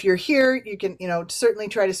if you're here, you can, certainly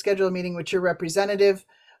try to schedule a meeting with your representative,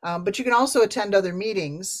 but you can also attend other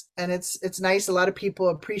meetings. And it's nice. A lot of people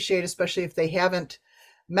appreciate, especially if they haven't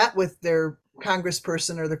met with their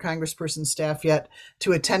congressperson or their congressperson staff yet,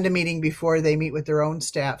 to attend a meeting before they meet with their own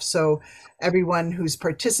staff. So everyone who's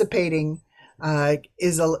participating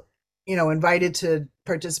is invited to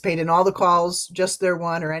participate in all the calls, just their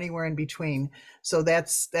one, or anywhere in between. So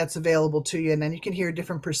that's available to you. And then you can hear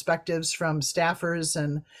different perspectives from staffers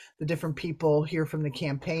and the different people here from the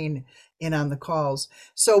campaign in on the calls.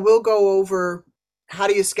 So we'll go over how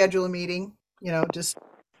do you schedule a meeting, just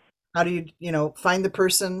how do you, find the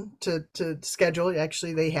person to schedule.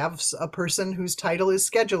 Actually, they have a person whose title is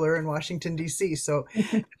scheduler in Washington, D.C. So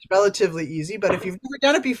it's relatively easy. But if you've never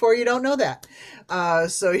done it before, you don't know that.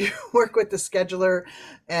 So you work with the scheduler,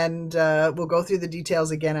 and we'll go through the details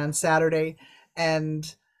again on Saturday.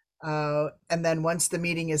 And then once the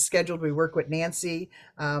meeting is scheduled, we work with Nancy.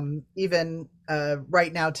 Even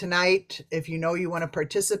right now tonight, if you want to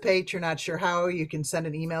participate, you're not sure how, you can send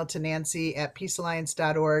an email to Nancy at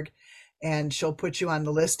peacealliance.org, and she'll put you on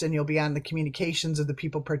the list, and you'll be on the communications of the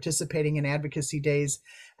people participating in advocacy days.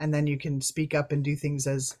 And then you can speak up and do things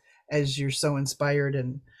as you're so inspired,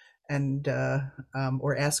 and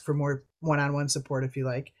or ask for more one-on-one support if you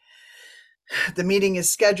like. The meeting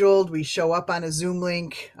is scheduled. We show up on a Zoom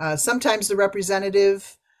link. Sometimes the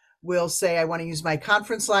representative will say, I want to use my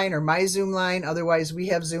conference line or my Zoom line. Otherwise, we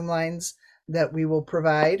have Zoom lines that we will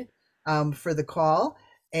provide for the call.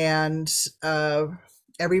 And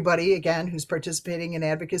everybody, again, who's participating in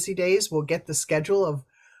advocacy days will get the schedule of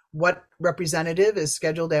what representative is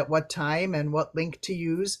scheduled at what time and what link to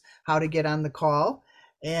use, how to get on the call.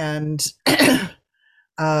 And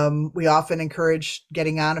we often encourage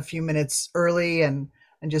getting on a few minutes early and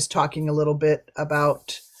just talking a little bit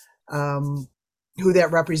about who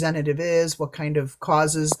that representative is, what kind of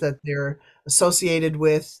causes that they're associated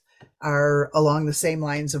with are along the same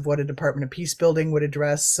lines of what a Department of Peace Building would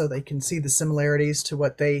address, so they can see the similarities to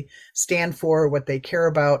what they stand for, what they care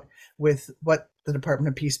about, with what the Department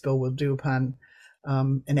of Peace Bill will do upon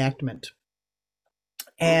enactment.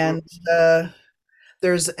 And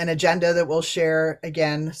there's an agenda that we'll share,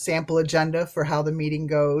 again, sample agenda for how the meeting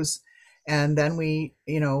goes. And then we,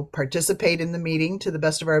 participate in the meeting to the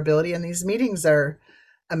best of our ability. And these meetings are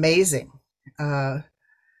amazing.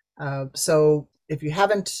 So if you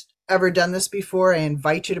haven't ever done this before, I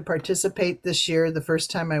invite you to participate this year. The first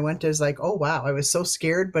time I went, I was like, oh, wow, I was so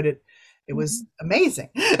scared, but it was amazing.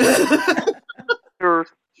 Sure.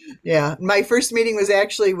 Yeah, my first meeting was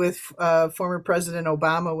actually with former President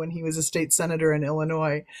Obama when he was a state senator in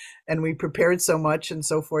Illinois, and we prepared so much and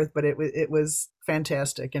so forth, but it was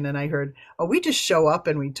fantastic. And then I heard, oh, we just show up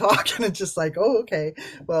and we talk, and it's just like, oh, okay.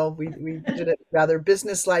 Well, we did it rather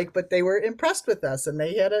businesslike, but they were impressed with us, and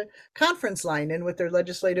they had a conference line in with their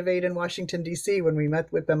legislative aide in Washington, D.C. when we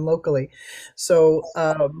met with them locally. So,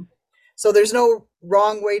 so there's no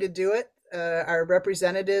wrong way to do it. Our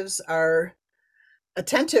representatives are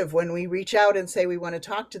attentive when we reach out and say we want to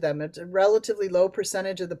talk to them. It's a relatively low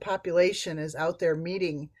percentage of the population is out there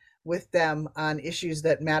meeting with them on issues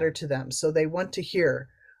that matter to them. So they want to hear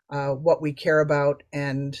what we care about,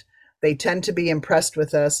 and they tend to be impressed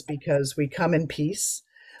with us because we come in peace,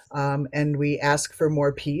 and we ask for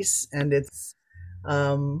more peace. And it's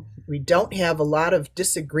We don't have a lot of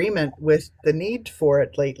disagreement with the need for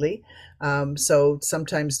it lately. So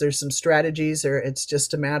sometimes there's some strategies, or it's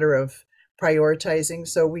just a matter of prioritizing.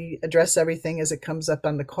 So we address everything as it comes up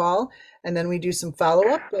on the call, and then we do some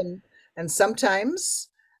follow-up, and sometimes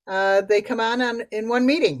they come on in one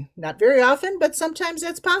meeting. Not very often, but sometimes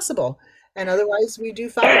that's possible. And otherwise we do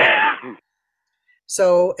follow-up.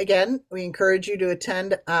 So again, we encourage you to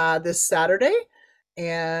attend this Saturday.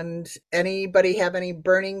 And anybody have any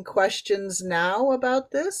burning questions now about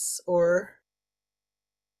this, or?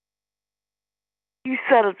 You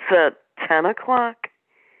said it's at 10 o'clock?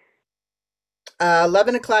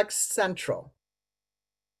 11 o'clock Central.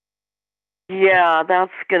 Yeah,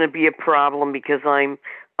 that's going to be a problem because I'm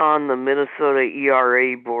on the Minnesota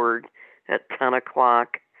ERA board at 10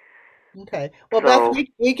 o'clock. Okay. Well, So, Beth,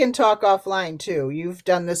 we can talk offline too. You've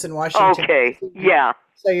done this in Washington. okay, yeah.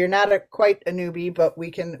 So you're not quite a newbie, but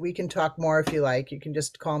we can talk more if you like. You can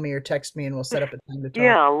just call me or text me, and we'll set up a time to talk.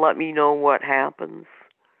 Yeah, let me know what happens.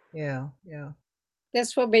 Yeah.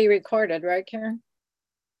 This will be recorded, right, Karen?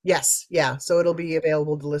 Yes, yeah. So it'll be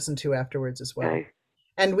available to listen to afterwards as well. Okay.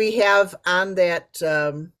 And we have on that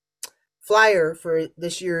flyer for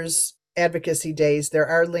this year's advocacy days, there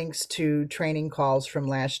are links to training calls from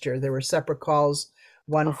last year. There were separate calls,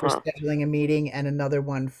 one for scheduling a meeting and another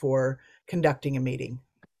one for conducting a meeting.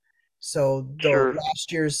 So the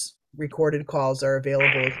last year's recorded calls are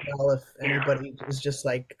available as well if anybody is just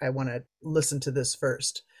like, I want to listen to this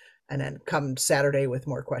first and then come Saturday with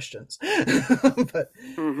more questions. But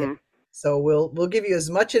yeah. So we'll give you as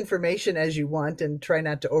much information as you want and try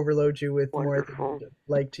not to overload you with more than you'd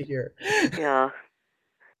like to hear. Yeah.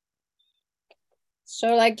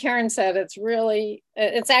 So like Karen said,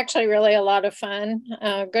 it's actually really a lot of fun,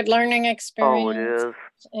 good learning experience. Oh, it is.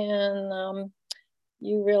 And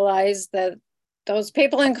you realize that those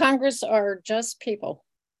people in Congress are just people.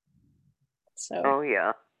 So oh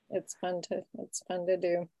yeah, it's fun to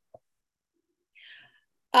do.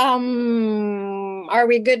 Are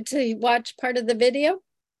we good to watch part of the video?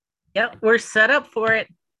 Yep, we're set up for it.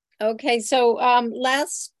 Okay, so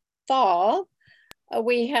last fall,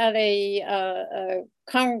 we had a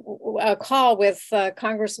call with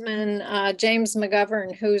Congressman James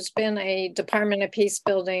McGovern, who's been a Department of Peace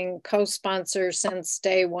Building co-sponsor since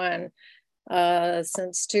day one,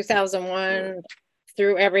 since 2001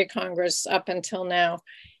 through every Congress up until now.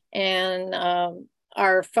 And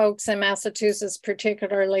our folks in Massachusetts,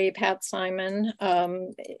 particularly Pat Simon,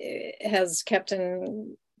 has kept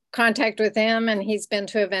in contact with him, and he's been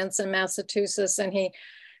to events in Massachusetts, and he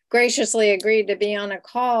graciously agreed to be on a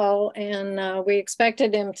call. And we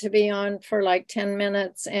expected him to be on for like 10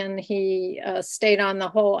 minutes, and he stayed on the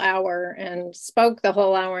whole hour and spoke the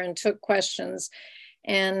whole hour and took questions.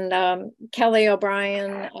 And Kelly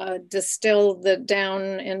O'Brien distilled it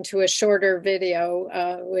down into a shorter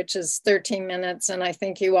video, which is 13 minutes. And I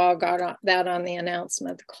think you all got that on the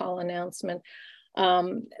announcement, the call announcement.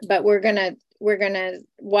 But we're gonna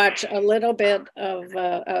watch a little bit of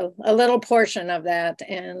a little portion of that,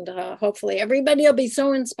 and hopefully everybody will be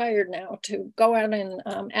so inspired now to go out and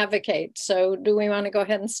advocate. So do we want to go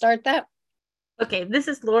ahead and start that? Okay, this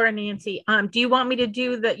is Laura Nancy. Do you want me to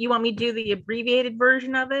do the abbreviated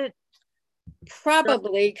version of it?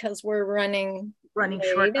 Probably, because we're running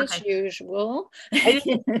short as usual. I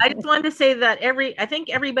just wanted to say that I think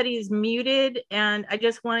everybody is muted, and I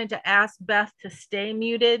just wanted to ask Beth to stay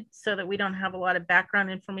muted so that we don't have a lot of background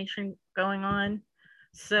information going on.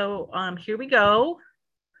 So here we go.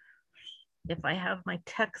 If I have my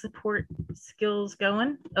tech support skills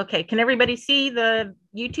going. Okay, can everybody see the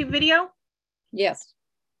YouTube video? Yes.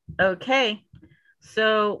 Okay,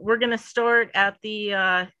 so we're gonna start at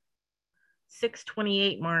the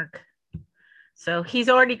 6:28 mark. So he's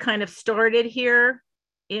already kind of started here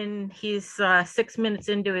he's 6 minutes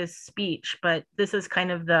into his speech, but this is kind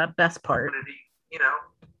of the best part. You know,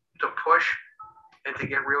 to push and to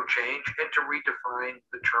get real change and to redefine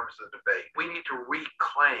the terms of the debate. We need to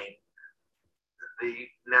reclaim the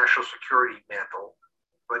national security mantle,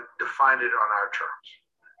 but define it on our terms.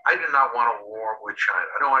 I do not want a war with China.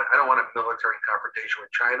 I don't want a military confrontation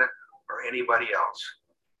with China or anybody else.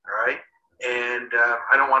 All right. And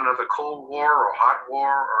I don't want another Cold War or hot war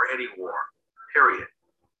or any war, period.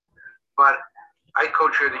 But I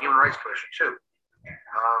co-chair the Human Rights Commission too.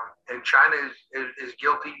 And China is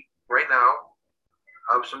guilty right now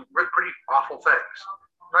of some pretty awful things.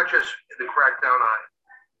 Not just the crackdown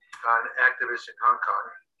on activists in Hong Kong.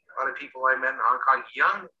 A lot of people I met in Hong Kong,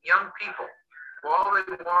 young people, all they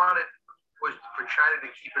wanted was for China to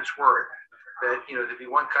keep its word, that, you know, there'd be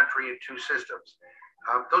one country and two systems.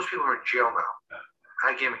 Those people are in jail now.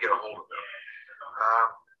 I can't even get a hold of them.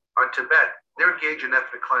 on Tibet. They're engaged in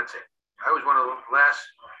ethnic cleansing. I was one of the last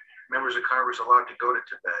members of Congress allowed to go to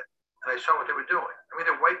Tibet, and I saw what they were doing. I mean,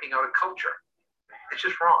 they're wiping out a culture. It's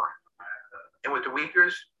just wrong. And with the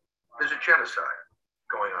Uyghurs, there's a genocide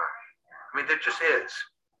going on. I mean, there just is.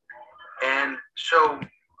 And so,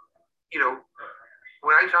 you know,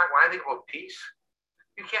 when I think about peace,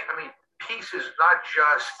 you can't. I mean, peace is not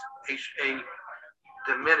just a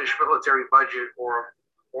diminished military budget or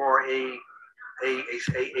a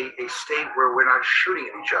state where we're not shooting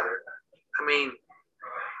at each other. I mean,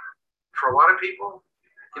 for a lot of people,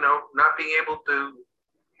 you know, not being able to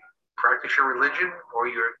practice your religion or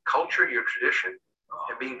your culture, your tradition,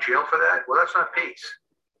 and being jailed for that, well, that's not peace.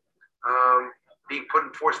 Being put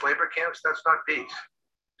in forced labor camps, that's not peace.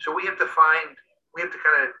 So we have to kind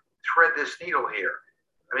of thread this needle here.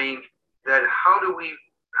 I mean, that how do we,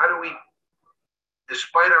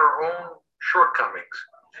 despite our own shortcomings,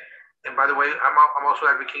 and by the way, I'm also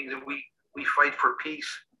advocating that we fight for peace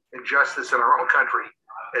and justice in our own country,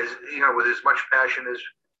 as you know, with as much passion as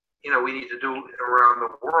you know we need to do around the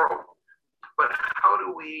world. But how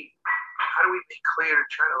do we make clear to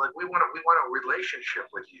China, like we want a relationship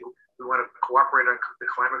with you. We want to cooperate on the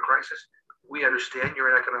climate crisis. We understand you're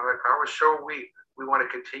an economic power, so we want to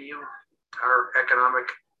continue our economic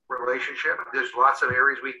relationship. There's lots of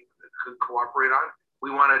areas we could cooperate on. We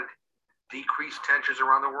want to decrease tensions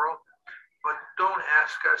around the world, but don't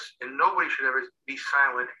ask us, and nobody should ever be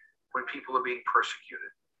silent when people are being persecuted.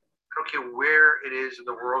 I don't care where it is in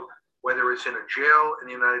the world, whether it's in a jail in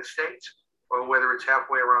the United States or whether it's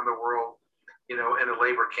halfway around the world, you know, in a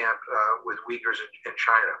labor camp with Uyghurs in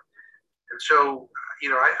China. And so, you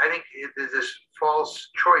know, I think there's this false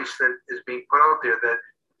choice that is being put out there that,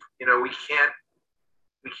 you know, we can't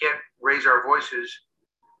raise our voices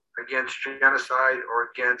against genocide or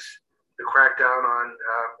against the crackdown on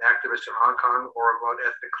activists in Hong Kong or about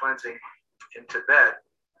ethnic cleansing in Tibet,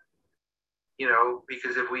 you know,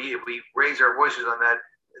 because if we raise our voices on that,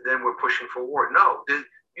 then we're pushing for war. No,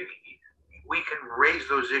 we can raise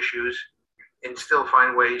those issues and still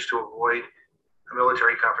find ways to avoid a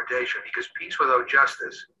military confrontation, because peace without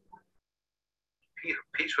justice,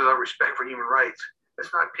 peace without respect for human rights,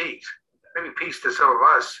 that's not peace. Maybe peace to some of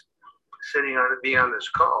us being on this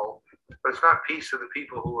call, but it's not peace to the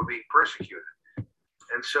people who are being persecuted.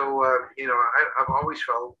 And so, you know, I've always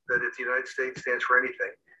felt that if the United States stands for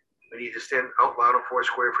anything, we need to stand out loud and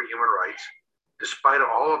foursquare for human rights, despite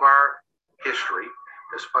all of our history,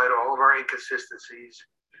 despite all of our inconsistencies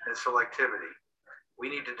and selectivity. We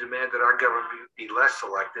need to demand that our government be less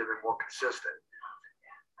selective and more consistent.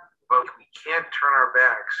 But we can't turn our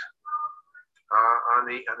backs on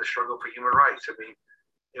the struggle for human rights. I mean,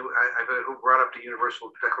 I who brought up the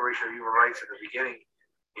Universal Declaration of Human Rights at the beginning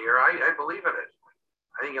here. I believe in it.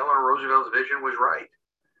 I think Eleanor Roosevelt's vision was right.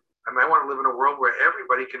 I mean, I want to live in a world where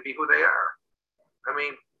everybody can be who they are. I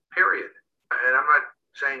mean, period. And I'm not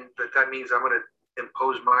saying that means I'm going to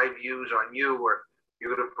impose my views on you or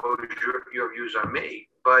you're going to impose your views on me.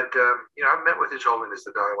 But, you know, I've met with His Holiness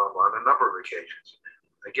the Dalai Lama on a number of occasions.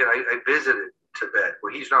 Again, I visited Tibet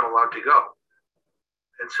where he's not allowed to go.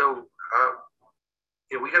 And so,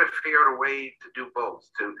 you know, we got to figure out a way to do both,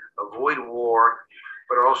 to avoid war,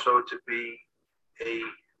 but also to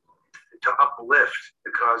uplift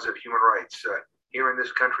the cause of human rights here in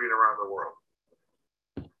this country and around the world.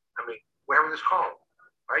 I mean, we're having this call,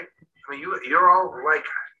 right? I mean, you're all like,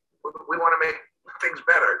 we want to make things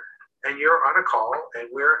better, and you're on a call, and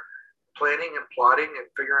we're planning and plotting and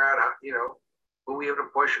figuring out how, you know, who we have to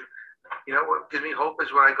push. And, you know, what gives me hope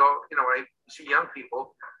is when I go, you know, when I see young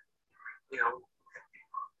people, you know,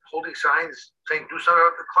 holding signs saying, do something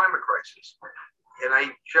about the climate crisis. And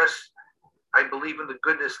I believe in the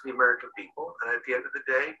goodness of the American people. And at the end of the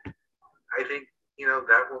day, I think, you know,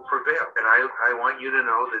 that will prevail. And I want you to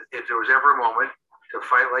know that if there was ever a moment to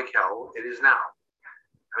fight like hell, it is now.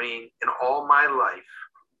 I mean, in all my life,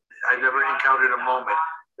 I've never encountered a moment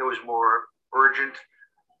that was more urgent,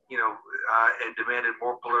 you know, and demanded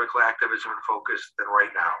more political activism and focus than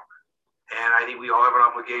right now. And I think we all have an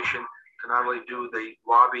obligation to not only do the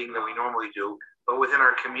lobbying that we normally do, but within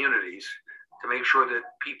our communities to make sure that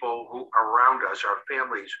people who are around us, our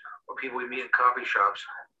families, or people we meet in coffee shops,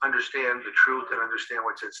 understand the truth and understand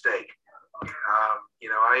what's at stake. You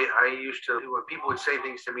know, I used to, when people would say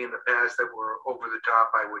things to me in the past that were over the top,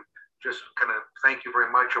 I would just kind of thank you very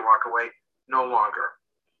much and walk away. No longer.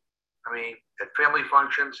 I mean, at family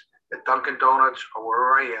functions, at Dunkin' Donuts, or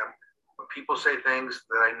wherever I am, when people say things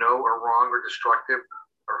that I know are wrong or destructive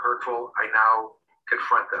or hurtful, I now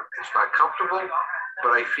confront them. It's not comfortable,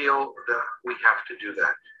 but I feel that we have to do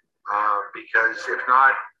that because if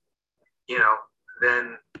not, you know,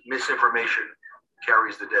 then misinformation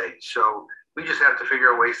carries the day. So we just have to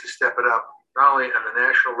figure out ways to step it up, not only on the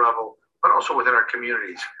national level, but also within our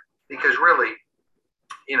communities. Because really,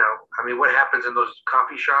 you know, I mean, what happens in those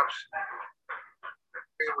coffee shops,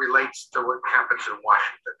 it relates to what happens in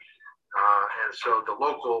Washington. And so the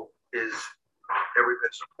local is every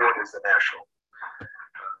bit support as the national.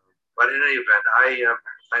 But in any event,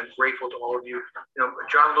 I'm grateful to all of you. You know,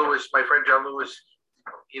 John Lewis, my friend John Lewis,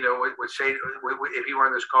 you know, would say, if he were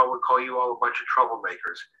on this call, would call you all a bunch of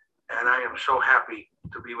troublemakers. And I am so happy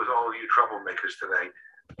to be with all of you troublemakers today,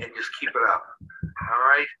 and just keep it up. All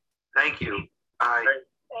right. Thank you. Bye.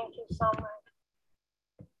 Thank you so much.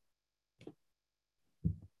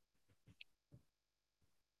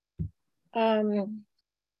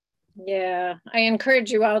 Yeah, I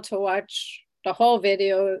encourage you all to watch the whole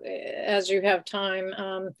video as you have time.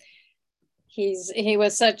 He's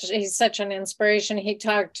such an inspiration. He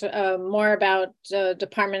talked more about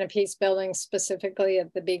Department of Peace Building specifically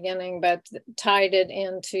at the beginning, but tied it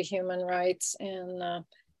into human rights. And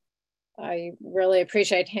I really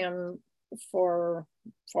appreciate him for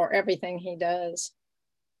everything he does.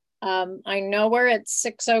 I know we're at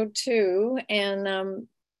 6:02, and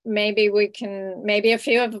maybe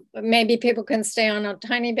people can stay on a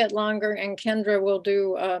tiny bit longer, and Kendra will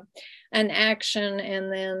do an action,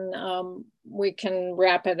 and then we can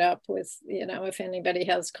wrap it up with, you know, if anybody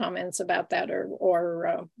has comments about that,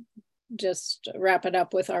 or just wrap it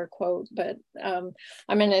up with our quote. But I'm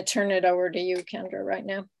going to turn it over to you, Kendra, right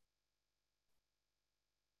now.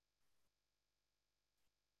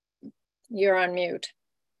 You're on mute.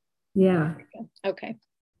 Yeah. Okay.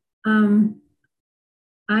 I'm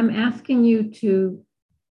asking you to,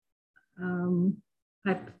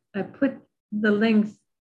 I put the links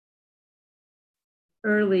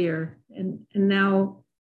earlier, and now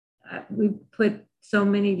we put so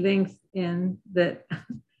many links in that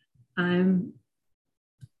I'm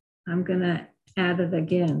gonna add it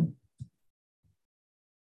again.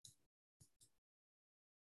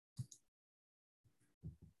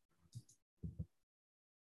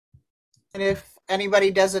 And if anybody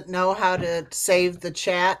doesn't know how to save the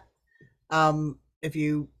chat, if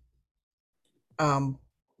you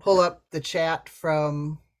pull up the chat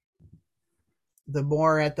from the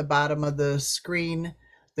more at the bottom of the screen,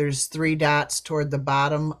 there's 3 dots toward the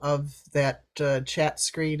bottom of that chat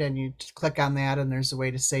screen, and you click on that, and there's a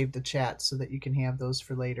way to save the chat so that you can have those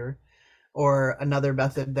for later. Or another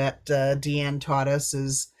method that Deanne taught us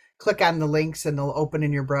is click on the links and they'll open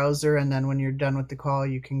in your browser, and then when you're done with the call,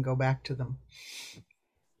 you can go back to them.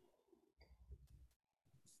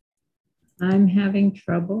 I'm having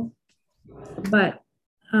trouble, but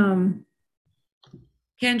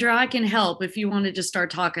Kendra, I can help. If you want to just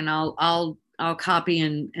start talking, I'll copy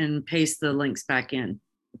and paste the links back in.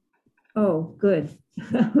 Oh, good.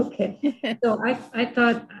 Okay. So I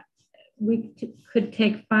thought we could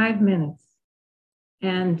take 5 minutes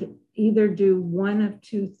and either do one of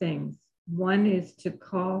 2 things. One is to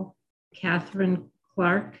call Catherine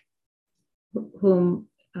Clark, whom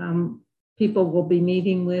people will be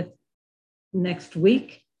meeting with next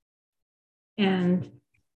week, and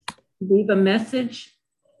leave a message,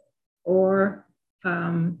 or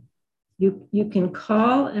you can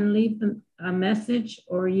call and leave a message,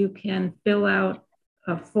 or you can fill out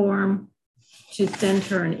a form to send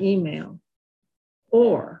her an email.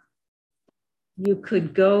 Or you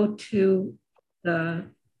could go to the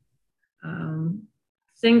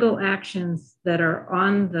single actions that are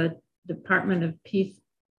on the Department of Peace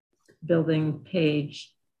Building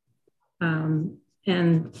page. And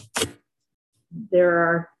there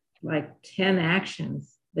are like 10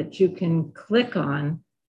 actions that you can click on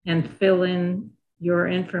and fill in your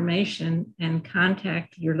information and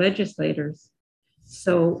contact your legislators.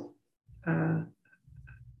 So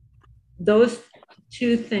those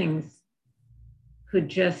 2 things could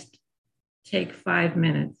just take 5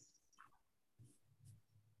 minutes.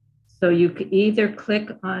 So you could either click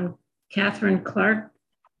on Catherine Clark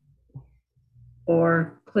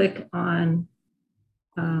or click on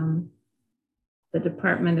the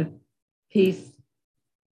Department of Peace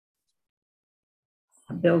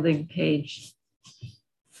Building page.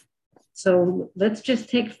 So let's just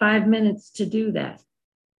take 5 minutes to do that.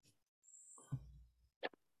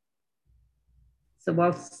 So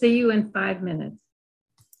I'll see you in 5 minutes.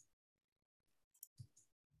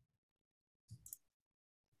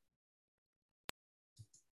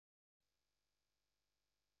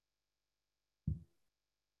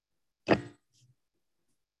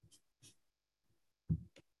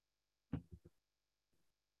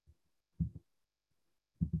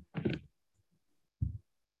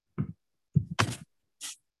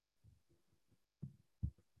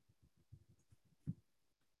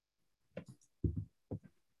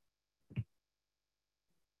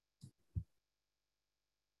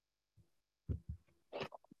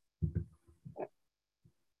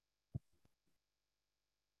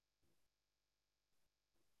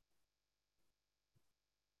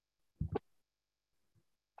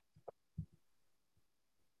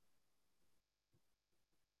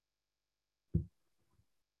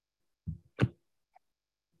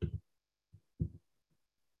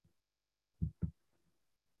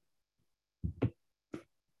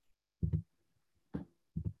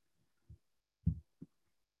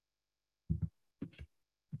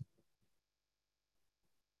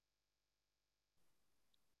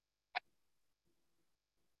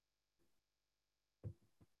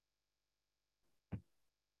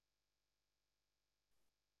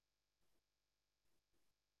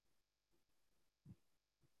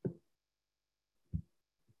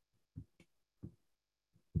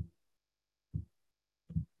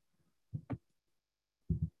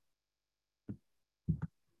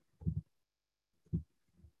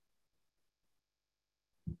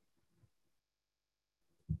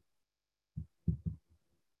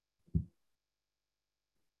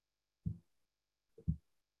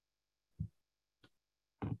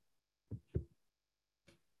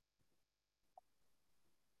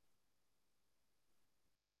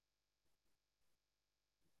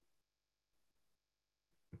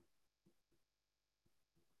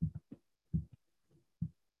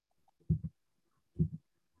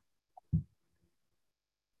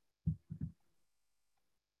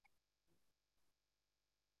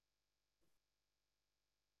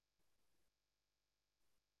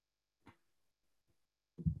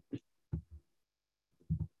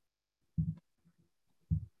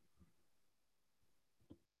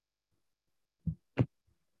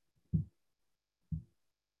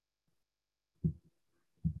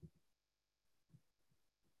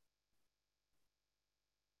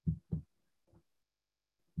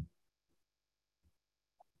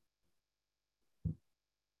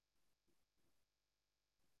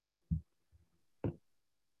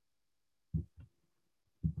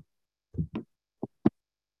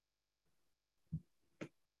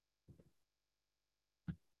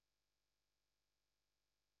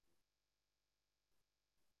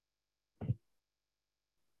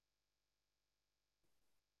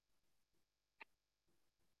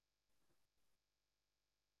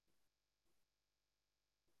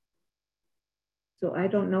 So I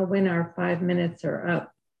don't know when our 5 minutes are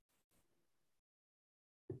up.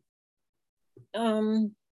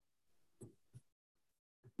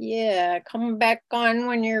 Yeah, come back on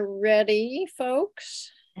when you're ready,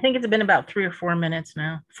 folks. I think it's been about 3 or 4 minutes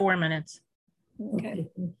now. 4 minutes. Okay.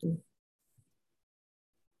 Thank you.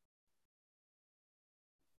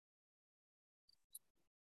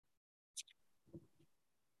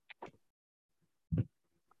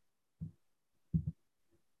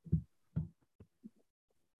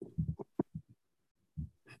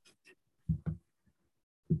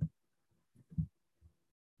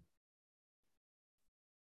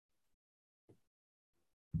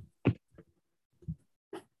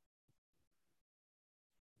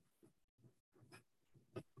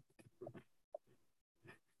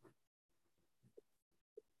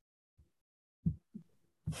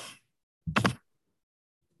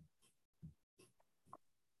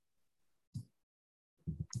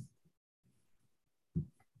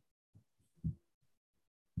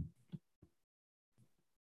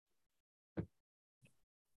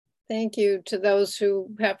 Thank you to those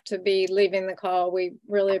who have to be leaving the call. We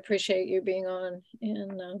really appreciate you being on.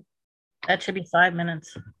 And that should be 5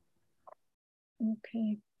 minutes.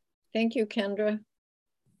 Okay. Thank you, Kendra.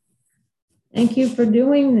 Thank you for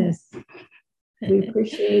doing this. We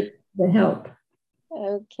appreciate the help.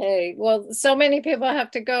 Okay. Well, so many people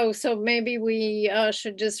have to go, so maybe we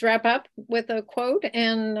should just wrap up with a quote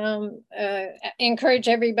and encourage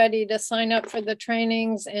everybody to sign up for the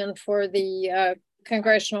trainings and for the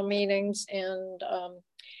congressional meetings. And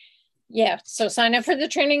yeah, so sign up for the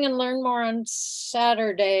training and learn more on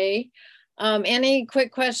Saturday. Any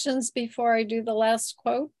quick questions before I do the last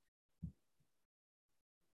quote?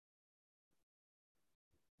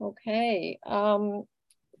 Okay.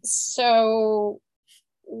 So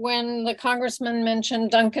when the congressman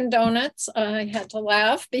mentioned Dunkin' Donuts, I had to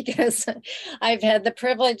laugh because I've had the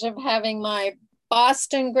privilege of having my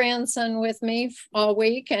Boston grandson with me all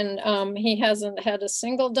week, and he hasn't had a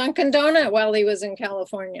single Dunkin' Donut while he was in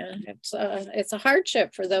California. It's a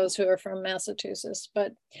hardship for those who are from Massachusetts,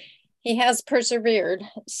 but he has persevered.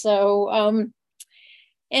 So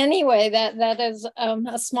anyway, that is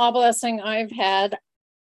a small blessing I've had.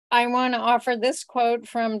 I want to offer this quote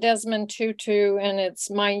from Desmond Tutu, and it's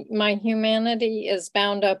my humanity is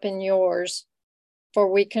bound up in yours,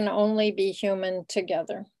 for we can only be human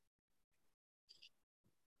together.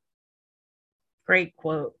 Great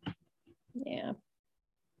quote. Yeah.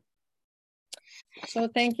 So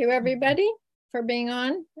thank you, everybody, for being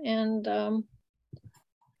on, and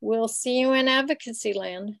we'll see you in advocacy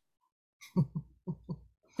land.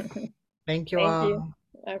 Thank you all.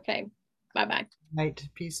 Okay. Bye-bye. Night.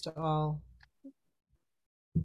 Peace to all.